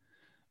dialogue.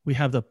 We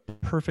have the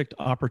perfect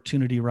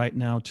opportunity right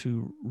now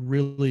to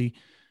really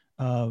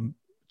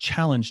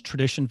challenge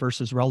tradition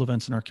versus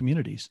relevance in our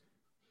communities.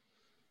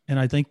 And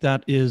I think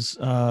that is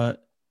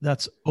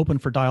that's open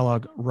for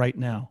dialogue right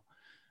now.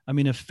 I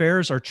mean, if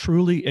fairs are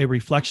truly a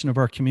reflection of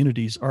our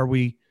communities,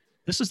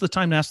 this is the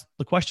time to ask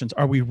the questions.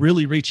 Are we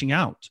really reaching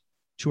out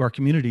to our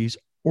communities,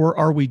 or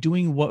are we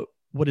doing what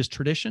is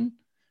tradition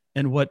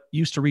and what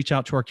used to reach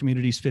out to our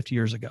communities 50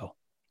 years ago?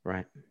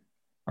 Right.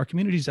 Our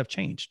communities have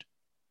changed.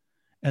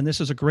 And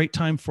this is a great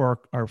time for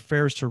our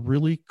fairs to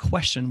really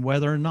question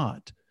whether or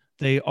not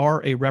they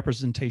are a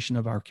representation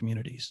of our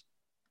communities.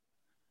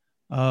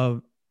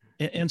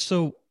 And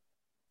so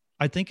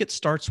I think it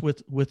starts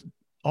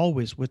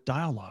always with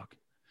dialogue.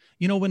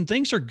 When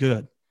things are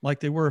good, like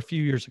they were a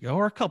few years ago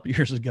or a couple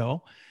years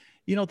ago,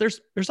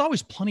 there's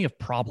always plenty of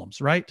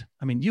problems, right?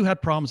 I mean, you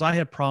had problems, I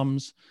had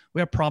problems.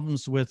 We have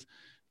problems with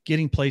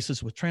getting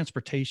places, with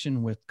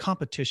transportation, with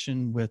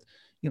competition, with,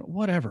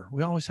 whatever.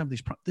 We always have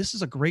these problems. This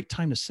is a great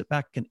time to sit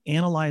back and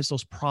analyze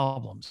those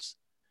problems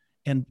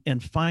and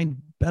find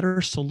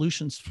better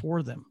solutions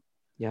for them.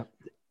 Yeah.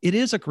 It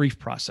is a grief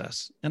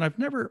process. And I've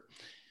never,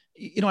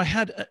 when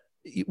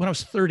I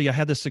was 30, I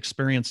had this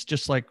experience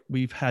just like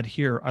we've had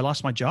here. I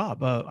lost my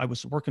job. I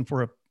was working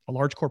for a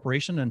large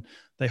corporation, and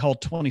they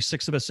hauled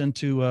 26 of us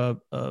into a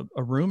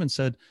room and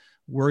said,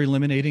 we're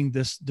eliminating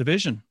this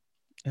division.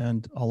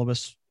 And all of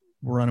us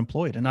were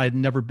unemployed. And I had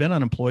never been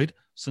unemployed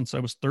since I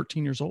was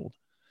 13 years old.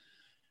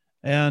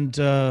 And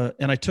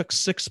I took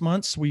 6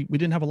 months. We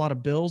didn't have a lot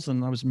of bills,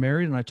 and I was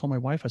married, and I told my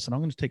wife, I said, I'm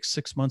going to take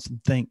 6 months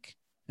and think.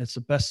 It's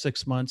the best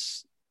 6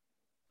 months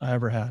I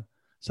ever had.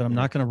 So I'm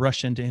not going to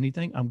rush into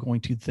anything. I'm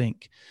going to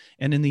think.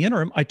 And in the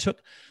interim, I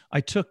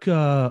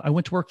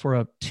went to work for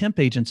a temp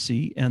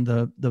agency, and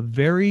the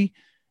very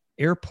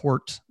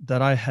airport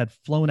that I had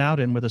flown out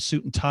in with a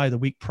suit and tie the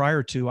week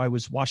prior to, I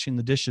was washing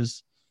the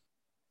dishes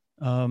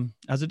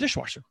as a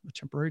dishwasher, a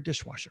temporary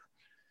dishwasher.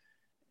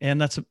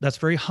 And that's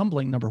very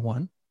humbling, number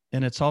one.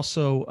 And it's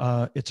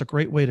also, it's a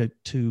great way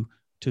to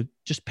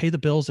just pay the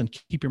bills and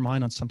keep your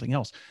mind on something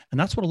else. And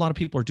that's what a lot of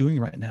people are doing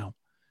right now.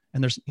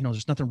 And there's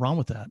nothing wrong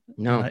with that.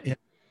 No.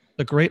 It's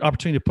a great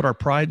opportunity to put our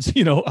prides,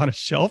 on a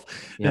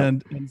shelf.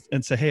 Yep.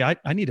 and say, hey,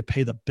 I need to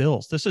pay the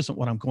bills. This isn't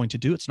what I'm going to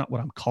do. It's not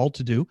what I'm called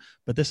to do,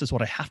 but this is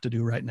what I have to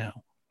do right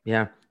now.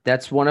 Yeah.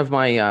 That's one of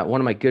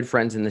my good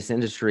friends in this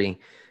industry,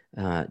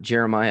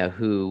 Jeremiah,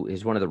 who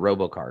is one of the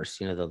robocars,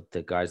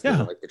 the guys that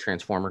are like the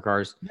transformer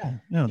cars.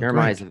 Yeah.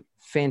 Jeremiah is a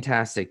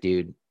fantastic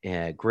dude.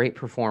 Great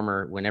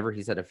performer. Whenever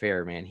he's at a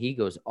fair, man, he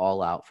goes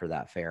all out for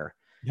that fair.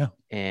 Yeah.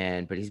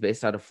 But he's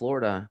based out of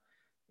Florida.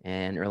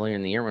 And earlier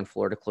in the year when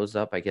Florida closed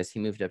up, I guess he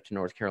moved up to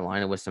North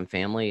Carolina with some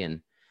family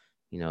and,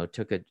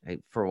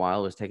 for a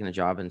while was taking a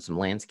job in some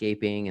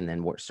landscaping and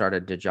then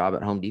started a job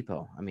at Home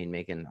Depot. I mean,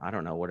 making, I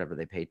don't know, whatever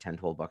they paid,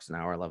 $10-12 an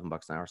hour, $11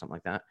 an hour, something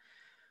like that.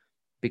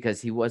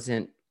 Because he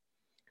wasn't,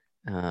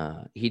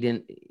 he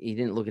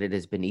didn't look at it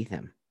as beneath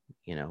him.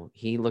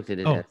 He looked at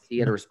it as he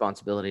had a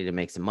responsibility to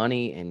make some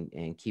money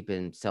and keep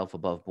himself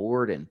above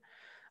board. And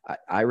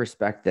I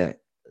respect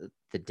that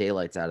the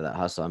daylights out of that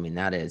hustle. I mean,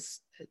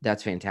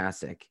 that's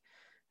fantastic.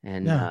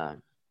 And go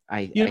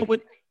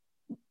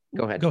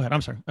ahead.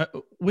 I'm sorry.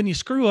 When you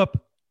screw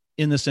up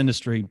in this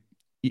industry,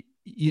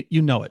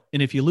 you know it.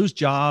 And if you lose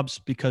jobs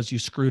because you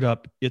screwed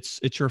up,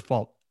 it's your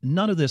fault.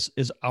 None of this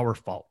is our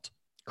fault.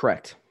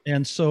 Correct.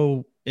 And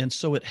so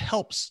it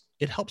helps.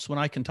 It helps when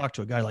I can talk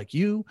to a guy like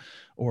you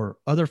or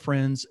other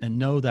friends and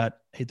know that,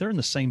 hey, they're in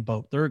the same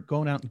boat. They're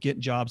going out and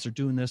getting jobs. They're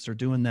doing this, they're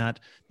doing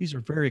that. These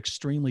are very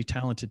extremely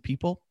talented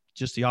people.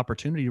 Just the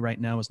opportunity right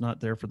now is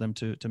not there for them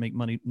to make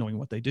money knowing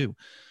what they do.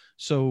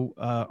 So,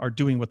 are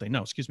doing what they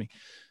know, excuse me.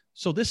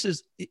 So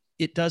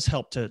it does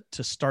help to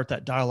start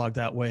that dialogue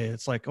that way.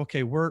 It's like,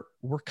 okay, we're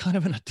kind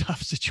of in a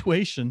tough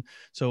situation.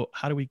 So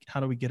how do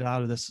we get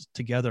out of this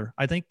together?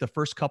 I think the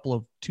first couple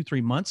of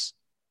 2-3 months,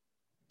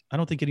 I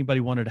don't think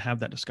anybody wanted to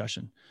have that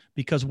discussion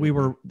because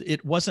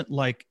it wasn't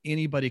like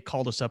anybody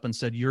called us up and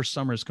said, your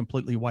summer is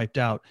completely wiped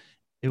out.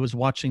 It was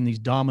watching these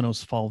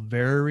dominoes fall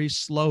very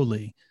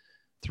slowly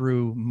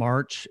through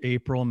March,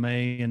 April,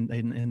 May, and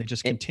they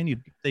just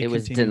continued. It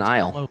was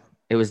denial.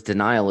 It was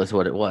denial is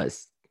what it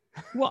was.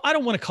 Well, I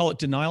don't want to call it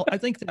denial. I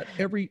think that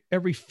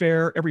every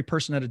fair, every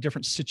person had a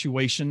different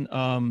situation.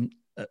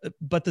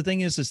 But the thing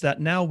is that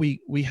now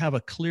we have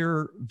a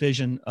clear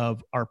vision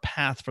of our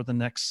path for the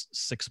next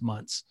 6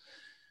 months.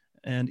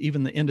 And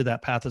even the end of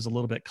that path is a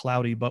little bit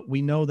cloudy, but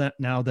we know that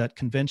now that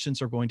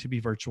conventions are going to be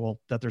virtual,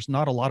 that there's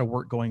not a lot of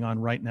work going on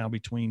right now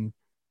between,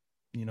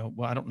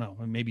 I don't know,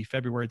 maybe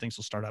February things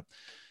will start up.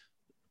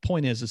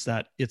 Point is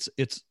that it's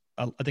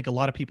I think a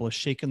lot of people have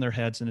shaken their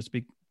heads and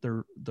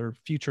their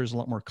future is a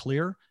lot more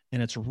clear.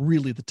 And it's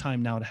really the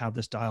time now to have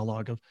this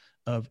dialogue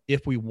of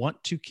if we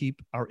want to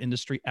keep our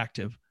industry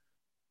active,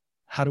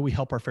 how do we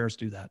help our fairs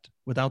do that?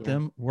 Without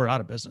them, we're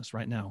out of business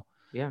right now.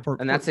 Yeah.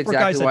 That's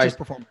exactly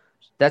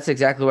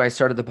why I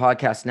started the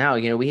podcast now.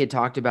 We had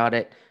talked about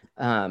it.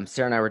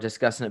 Sarah and I were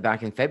discussing it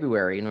back in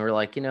February and we were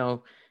like,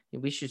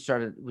 we should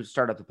start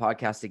up the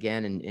podcast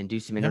again and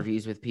do some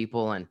interviews with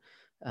people. And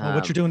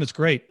what you're doing is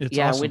great. It's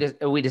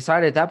awesome. We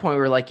decided at that point, we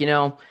were like, we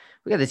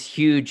got this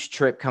huge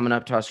trip coming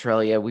up to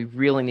Australia. We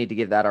really need to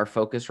give that our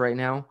focus right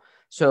now.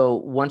 So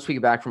once we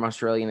get back from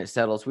Australia and it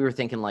settles, we were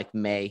thinking like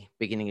May,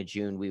 beginning of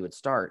June, we would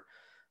start.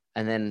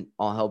 And then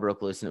all hell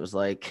broke loose and it was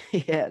like,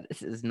 yeah,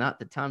 this is not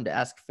the time to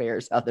ask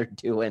fairs how they're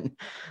doing.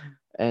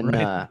 And,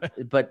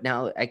 but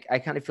now I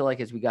kind of feel like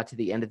as we got to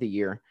the end of the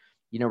year,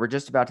 we're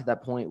just about to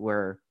that point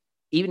where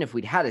even if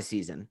we'd had a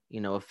season,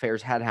 if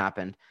fairs had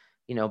happened,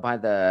 by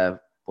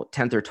the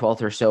 10th or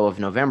 12th or so of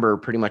November,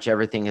 pretty much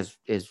everything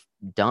is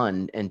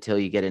done until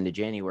you get into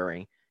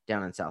January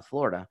down in South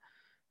Florida.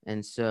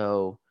 And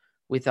so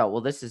we thought,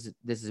 well, this is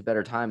a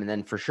better time. And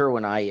then for sure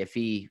when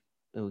IFE,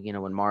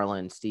 when Marla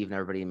and Steve and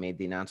everybody made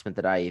the announcement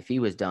that IFE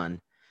was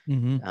done,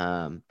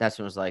 that's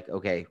when it was like,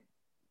 okay,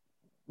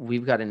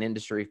 we've got an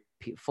industry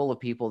full of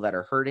people that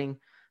are hurting,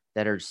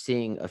 that are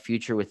seeing a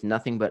future with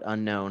nothing but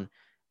unknown.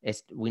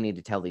 We need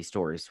to tell these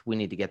stories. We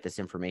need to get this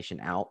information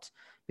out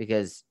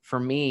because for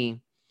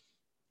me,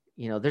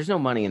 there's no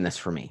money in this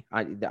for me.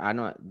 I'm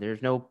not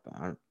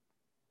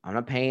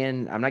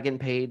getting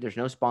paid. There's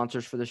no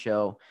sponsors for the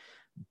show,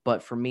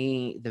 but for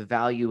me, the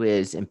value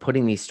is in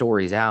putting these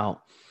stories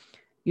out.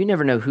 You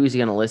never know who's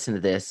going to listen to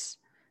this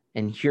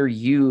and hear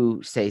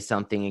you say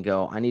something and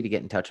go, I need to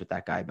get in touch with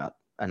that guy about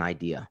an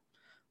idea.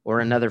 Or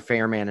another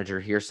fair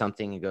manager hears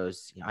something and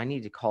goes, I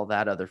need to call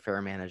that other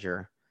fair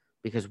manager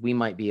because we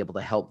might be able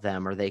to help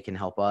them or they can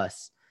help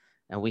us.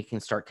 And we can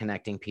start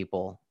connecting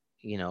people,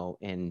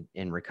 in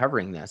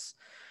recovering this.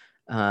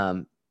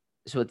 So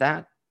with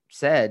that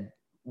said,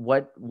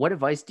 what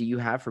advice do you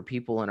have for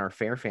people in our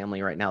fair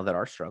family right now that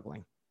are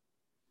struggling?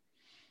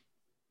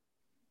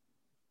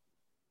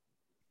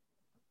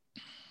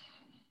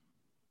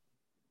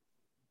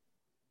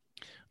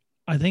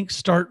 I think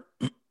start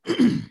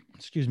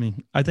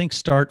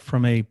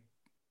from a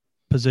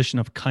position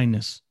of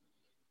kindness.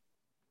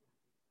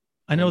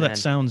 I know that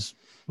sounds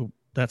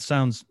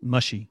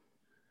mushy,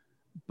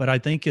 but I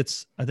think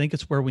it's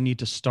where we need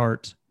to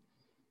start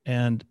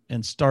and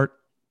start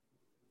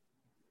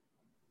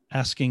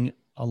asking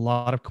a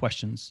lot of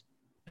questions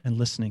and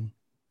listening.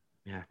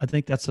 Yeah. I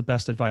think that's the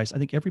best advice. I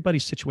think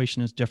everybody's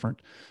situation is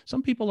different.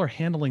 Some people are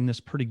handling this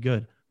pretty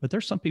good, but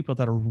there's some people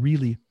that are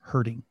really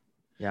hurting.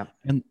 Yeah.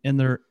 And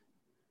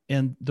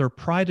their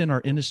pride in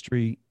our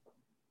industry,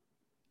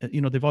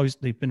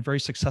 they've been very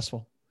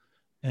successful,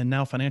 and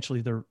now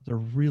financially they're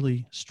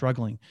really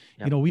struggling.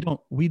 Yep.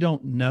 We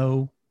don't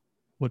know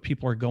what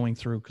people are going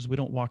through because we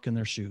don't walk in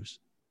their shoes.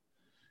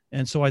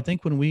 And so I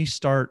think when we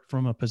start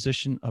from a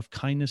position of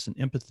kindness and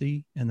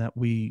empathy, and that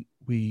we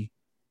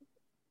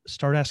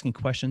start asking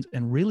questions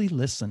and really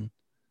listen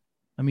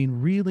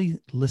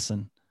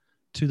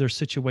to their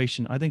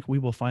situation, I think we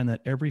will find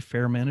that every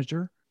fair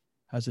manager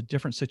has a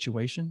different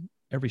situation.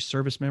 Every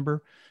service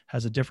member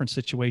has a different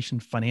situation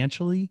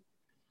financially,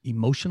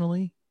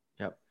 emotionally.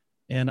 Yep.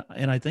 And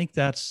I think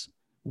that's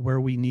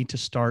where we need to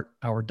start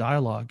our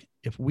dialogue.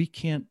 If we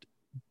can't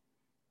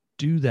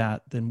do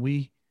that, then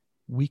we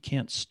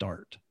can't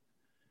start.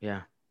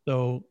 Yeah.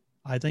 So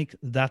I think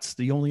that's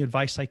the only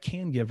advice I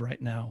can give right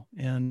now,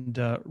 and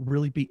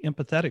really be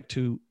empathetic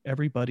to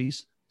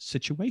everybody's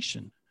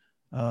situation.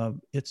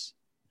 It's,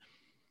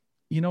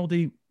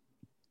 the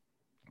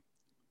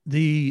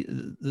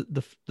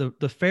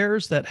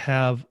fairs that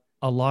have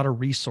a lot of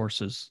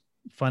resources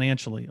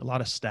financially, a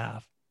lot of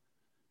staff,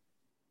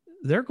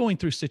 they're going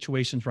through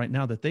situations right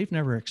now that they've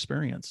never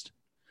experienced.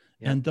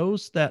 Yeah. And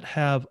those that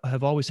have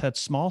always had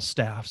small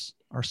staffs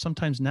are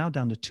sometimes now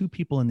down to 2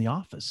 people in the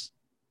office.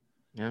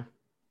 Yeah.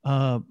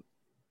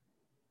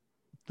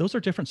 Those are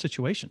different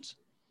situations,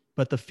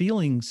 but the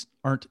feelings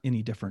aren't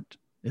any different.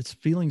 It's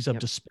feelings of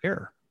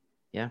despair.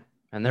 Yeah.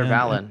 And they're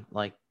valid.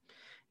 I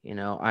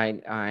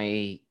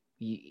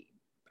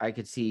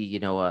could see,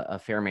 a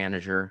fair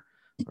manager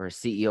or a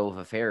CEO of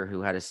a fair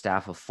who had a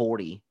staff of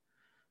 40,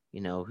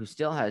 who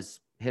still has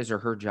his or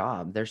her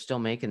job. They're still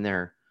making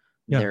their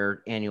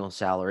annual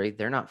salary.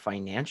 They're not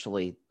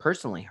financially,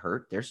 personally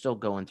hurt. They're still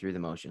going through the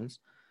motions.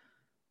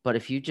 But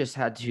if you just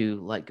had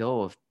to let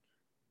go of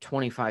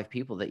 25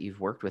 people that you've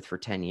worked with for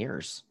 10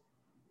 years,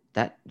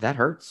 that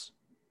hurts.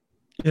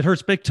 It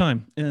hurts big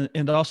time.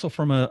 And also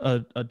from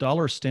a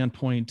dollar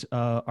standpoint,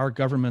 our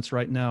governments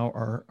right now,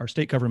 our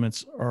state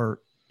governments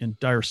are in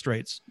dire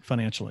straits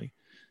financially.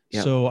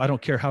 Yep. So I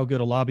don't care how good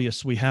a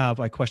lobbyist we have.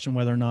 I question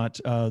whether or not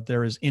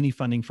there is any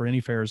funding for any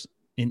fairs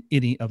in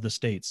any of the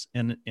states.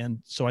 And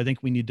so I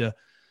think we need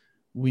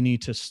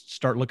to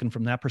start looking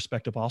from that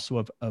perspective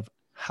also of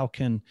how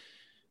can,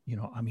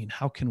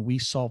 how can we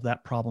solve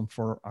that problem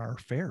for our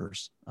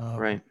fairs?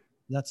 Right.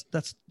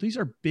 These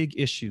are big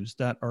issues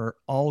that are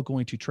all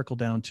going to trickle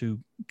down to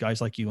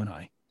guys like you and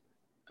I.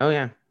 Oh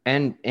yeah.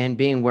 And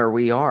being where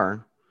we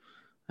are,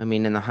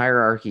 in the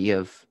hierarchy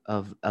of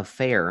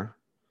fair,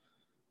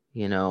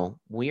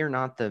 we are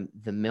not the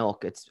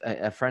milk. It's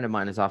a friend of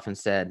mine has often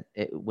said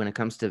when it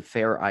comes to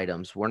fair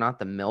items, we're not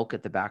the milk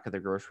at the back of the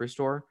grocery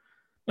store.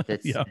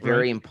 That's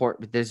very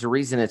important. There's a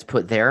reason it's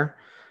put there.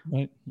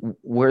 Right.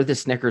 We're the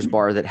Snickers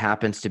bar that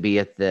happens to be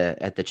at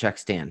the check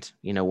stand.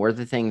 We're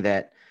the thing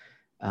that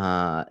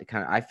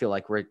I feel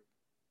like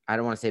I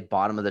don't want to say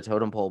bottom of the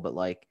totem pole, but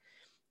like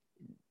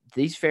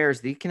these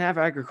fairs, they can have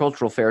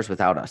agricultural fairs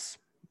without us.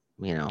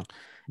 Yes,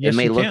 it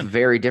may look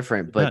very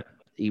different, but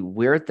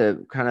we're at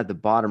the kind of the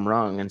bottom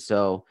rung. And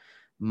so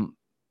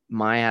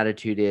my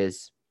attitude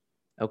is,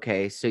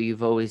 okay, so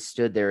you've always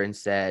stood there and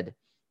said,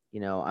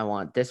 I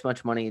want this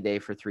much money a day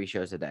for 3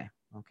 shows a day.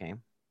 Okay.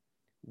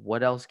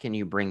 What else can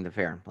you bring the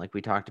fair? Like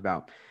we talked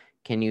about,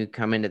 can you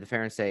come into the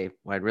fair and say,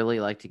 well, I'd really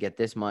like to get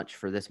this much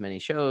for this many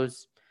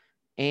shows,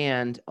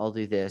 and I'll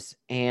do this,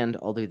 and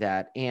I'll do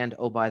that. And,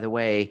 oh, by the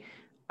way,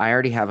 I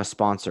already have a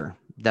sponsor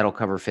that'll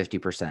cover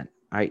 50%.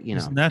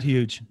 Isn't that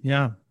huge?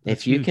 Yeah.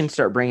 If you can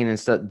start bringing in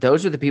stuff,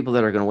 those are the people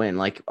that are going to win.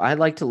 Like I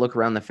like to look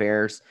around the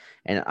fairs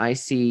and I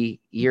see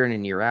year in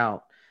and year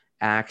out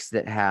acts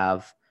that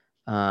have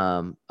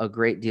a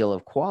great deal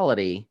of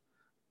quality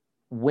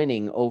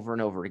winning over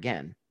and over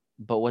again.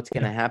 But what's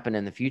going to happen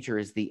in the future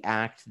is the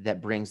act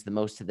that brings the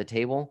most to the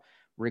table,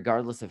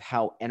 regardless of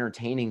how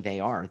entertaining they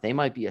are. They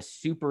might be a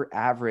super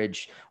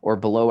average or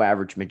below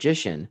average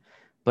magician,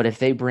 but if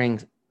they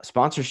bring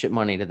sponsorship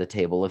money to the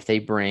table, if they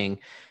bring,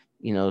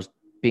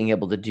 being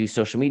able to do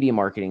social media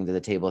marketing to the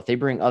table, if they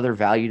bring other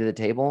value to the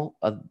table,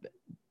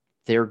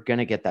 they're going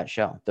to get that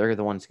show. They're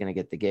the ones going to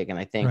get the gig. And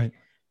I think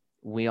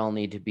we all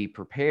need to be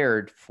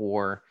prepared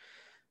for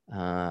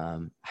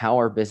how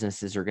our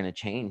businesses are going to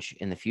change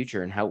in the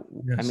future and how,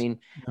 and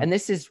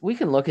we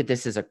can look at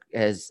this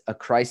as a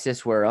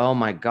crisis where, oh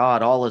my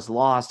God, all is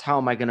lost. How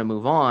am I going to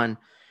move on?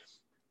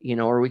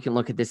 Or we can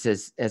look at this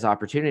as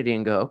opportunity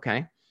and go,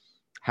 okay,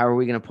 how are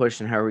we going to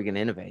push and how are we going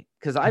to innovate?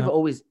 Because I've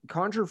always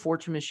Conjure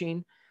Fortune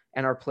Machine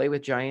and our Play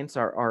with Giants,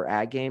 our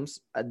ad games.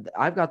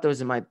 I've got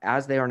those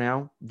as they are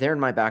now, they're in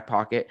my back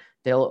pocket.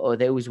 They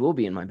always will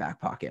be in my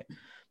back pocket.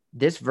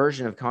 This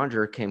version of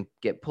Conjure can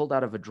get pulled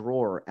out of a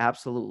drawer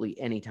absolutely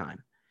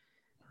anytime.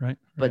 Right.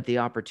 But the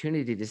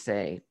opportunity to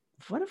say,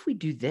 what if we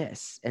do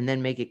this and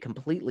then make it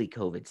completely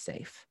COVID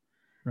safe?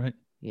 Right.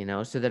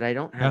 So that I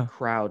don't have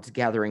crowds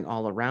gathering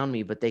all around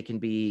me, but they can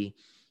be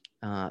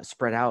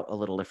spread out a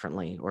little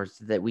differently, or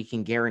so that we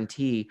can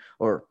guarantee,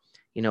 or,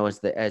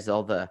 as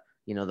all the,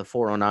 the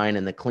 409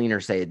 and the cleaner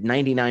say,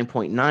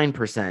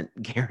 99.9%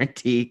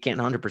 guarantee, can't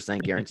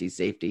 100% guarantee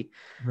safety.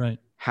 Right.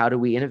 How do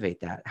we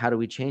innovate that? How do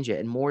we change it?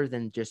 And more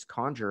than just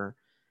conjure,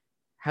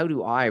 how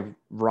do I,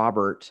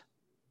 Robert,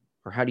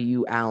 or how do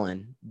you,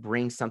 Alan,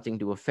 bring something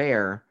to a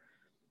fair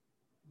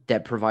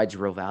that provides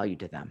real value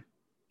to them?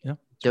 Yeah.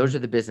 Those are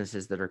the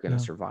businesses that are going to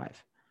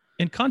survive.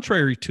 And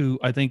contrary to,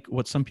 I think,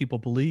 what some people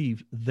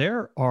believe,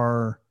 there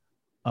are,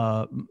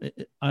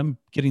 I'm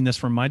getting this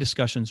from my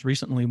discussions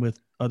recently with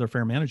other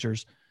fair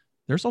managers.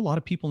 There's a lot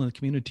of people in the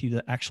community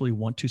that actually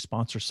want to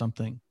sponsor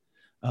something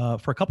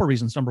for a couple of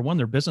reasons. Number one,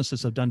 their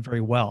businesses have done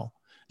very well.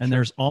 And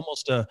there's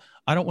almost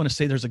I don't want to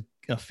say there's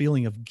a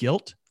feeling of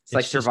guilt. It's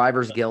like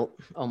survivor's guilt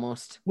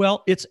almost.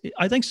 Well,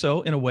 I think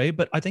so in a way,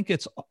 but I think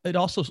it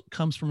also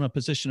comes from a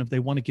position of they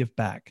want to give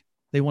back.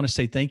 They want to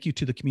say thank you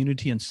to the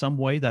community in some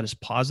way that is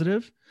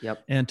positive.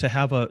 Yep. And to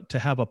have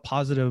a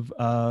positive,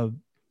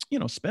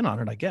 spin on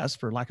it, I guess,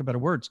 for lack of better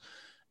words.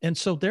 And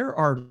so there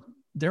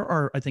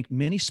are, I think,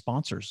 many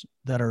sponsors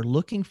that are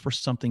looking for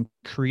something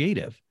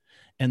creative,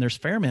 and there's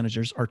fair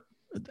managers are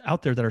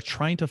out there that are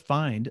trying to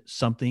find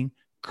something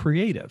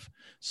creative.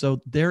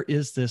 So there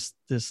is this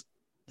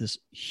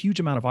huge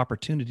amount of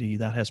opportunity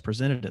that has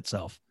presented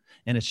itself,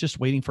 and it's just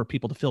waiting for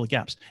people to fill the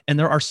gaps. And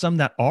there are some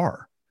that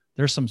are.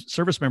 There's some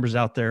service members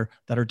out there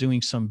that are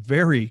doing some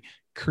very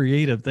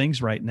creative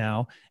things right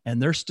now,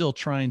 and they're still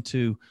trying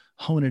to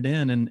hone it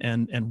in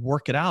and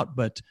work it out.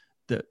 But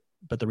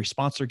the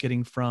response they're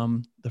getting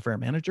from the fair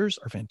managers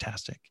are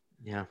fantastic.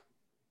 Yeah.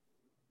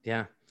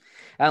 Yeah.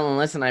 Alan,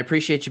 listen, I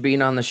appreciate you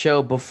being on the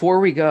show. Before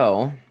we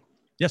go.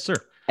 Yes, sir.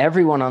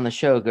 Everyone on the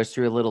show goes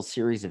through a little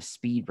series of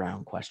speed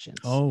round questions.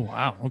 Oh,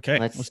 wow. Okay.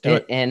 Let's do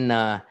it.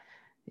 And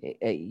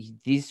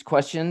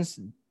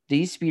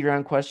these speed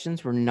round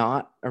questions were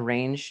not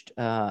arranged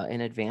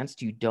in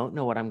advance. You don't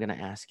know what I'm going to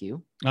ask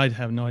you. I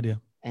have no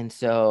idea. And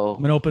so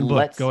I'm an open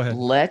book. Go ahead.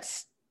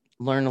 Let's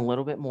learn a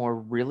little bit more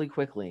really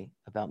quickly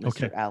about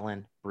Mr.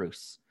 Alan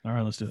Bruce. All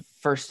right, let's do it.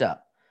 First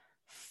up,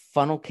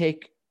 funnel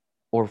cake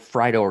or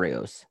fried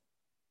Oreos?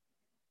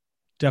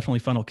 Definitely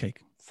funnel cake.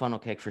 Funnel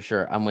cake for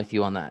sure. I'm with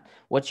you on that.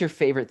 What's your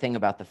favorite thing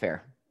about the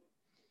fair?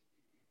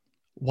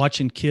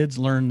 Watching kids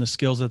learn the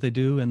skills that they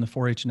do in the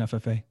 4-H and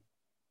FFA.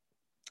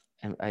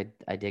 And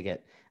I dig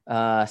it.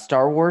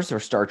 Star Wars or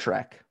Star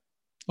Trek?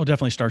 Oh,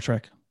 definitely Star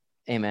Trek.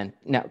 Amen.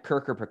 Now,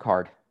 Kirk or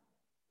Picard?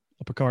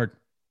 Oh, Picard.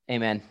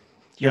 Amen.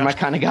 You're my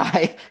kind of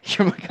guy.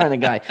 You're my kind of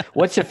guy.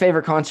 What's your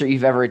favorite concert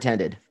you've ever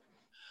attended?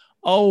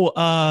 Oh,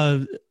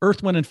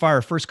 Earth, Wind, and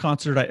Fire. First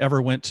concert I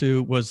ever went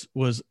to was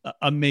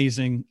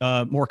amazing.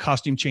 More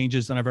costume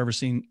changes than I've ever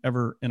seen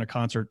in a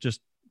concert. Just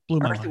blew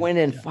my mind. Earth, Wind,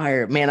 and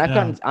Fire. Man, I've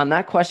gotten on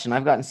that question.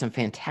 I've gotten some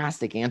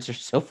fantastic answers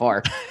so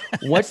far.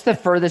 What's the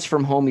furthest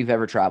from home you've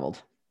ever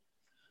traveled?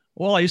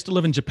 Well, I used to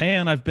live in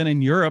Japan. I've been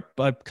in Europe.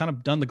 I've kind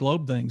of done the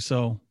globe thing.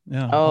 So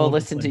yeah. Oh,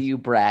 listen to you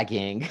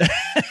bragging.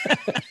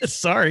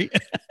 Sorry.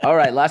 All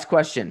right. Last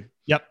question.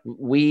 Yep.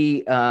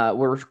 We're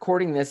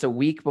recording this just a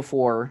week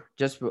before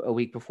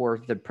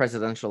the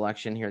presidential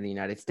election here in the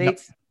United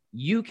States. Yep.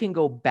 You can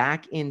go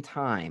back in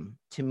time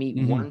to meet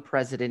one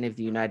president of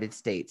the United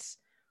States.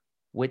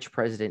 Which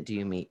president do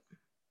you meet?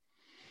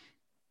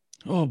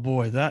 Oh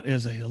boy, that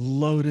is a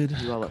loaded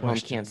You all at home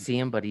can't see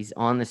him, but he's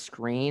on the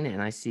screen, and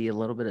I see a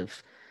little bit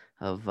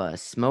of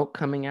smoke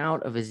coming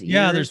out of his ears.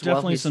 Yeah, there's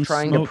definitely some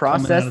trying to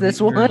process this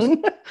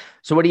one.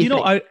 So what do you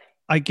think?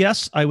 I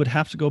guess I would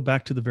have to go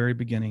back to the very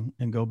beginning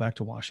and go back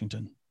to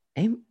Washington.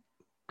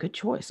 Good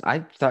choice. I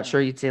thought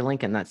sure you'd say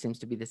Lincoln. That seems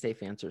to be the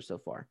safe answer so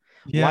far.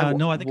 Yeah,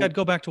 I think I'd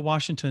go back to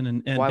Washington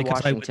and why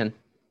Washington?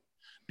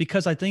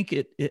 Because I think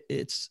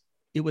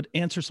it would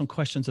answer some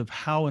questions of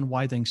how and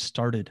why things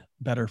started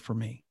better for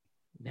me.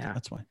 Yeah,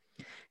 that's why.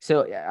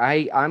 So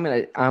I'm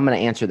gonna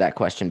answer that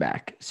question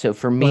back. So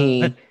for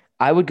me,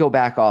 I would go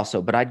back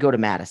also, but I'd go to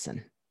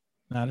Madison.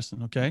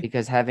 Madison, okay.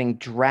 Because having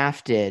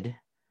drafted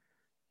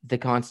the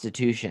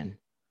Constitution,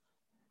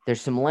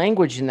 there's some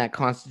language in that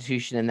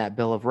Constitution and that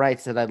Bill of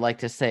Rights that I'd like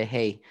to say,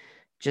 hey,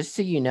 just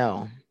so you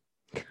know,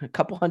 a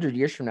couple hundred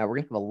years from now, we're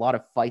gonna have a lot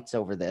of fights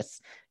over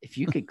this. If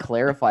you could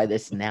clarify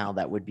this now,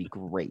 that would be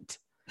great.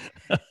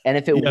 And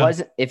if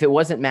it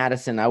wasn't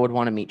Madison, I would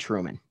want to meet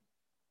Truman.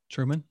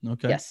 Truman,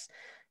 okay. Yes,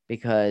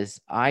 because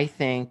I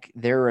think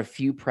there are a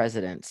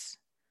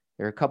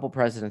couple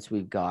presidents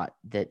we've got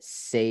that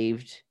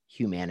saved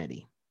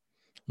humanity.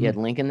 You had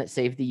Lincoln that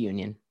saved the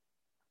Union.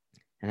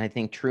 And I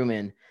think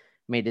Truman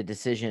made a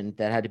decision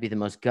that had to be the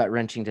most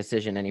gut-wrenching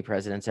decision any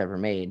president's ever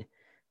made.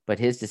 But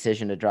his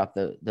decision to drop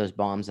those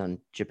bombs on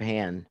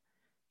Japan,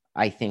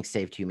 I think,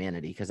 saved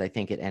humanity because I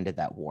think it ended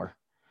that war.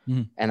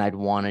 And I'd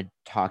want to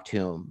talk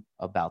to him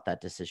about that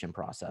decision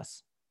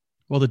process.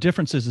 Well, the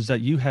difference is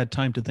that you had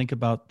time to think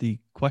about the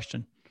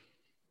question.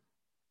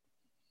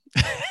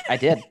 I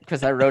did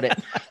because I wrote it.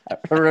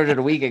 I wrote it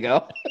a week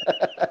ago.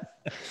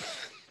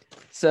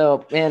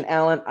 So, man,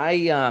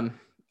 Alan,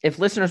 if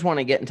listeners want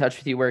to get in touch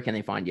with you, where can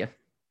they find you?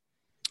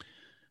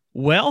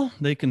 Well,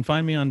 they can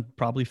find me on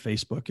probably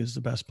Facebook is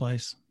the best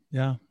place.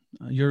 Yeah.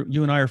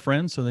 You and I are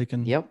friends, so they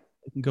can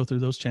go through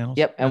those channels.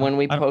 Yep. And when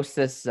we post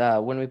this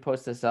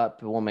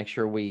up, we'll make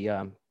sure we,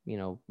 run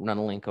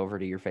a link over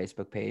to your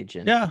Facebook page.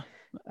 And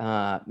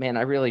man,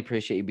 I really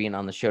appreciate you being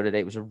on the show today.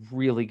 It was a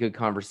really good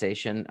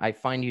conversation. I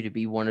find you to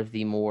be one of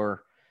the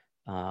more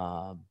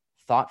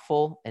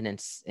thoughtful and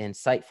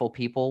insightful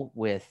people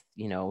with,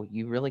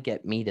 you really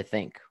get me to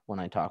think when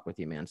I talk with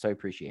you, man. So I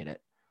appreciate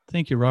it.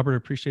 Thank you, Robert. I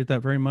appreciate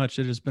that very much.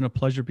 It has been a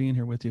pleasure being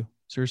here with you.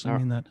 Seriously, I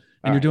mean that.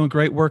 And you're doing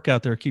great work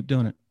out there. Keep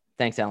doing it.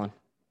 Thanks, Alan.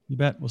 You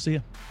bet. We'll see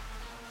you.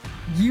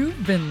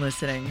 You've been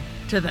listening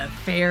to the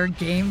Fair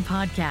Game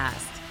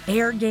Podcast.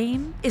 Fair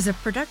Game is a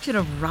production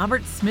of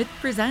Robert Smith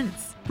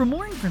Presents. For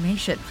more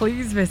information,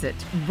 please visit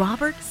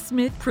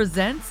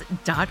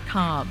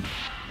robertsmithpresents.com.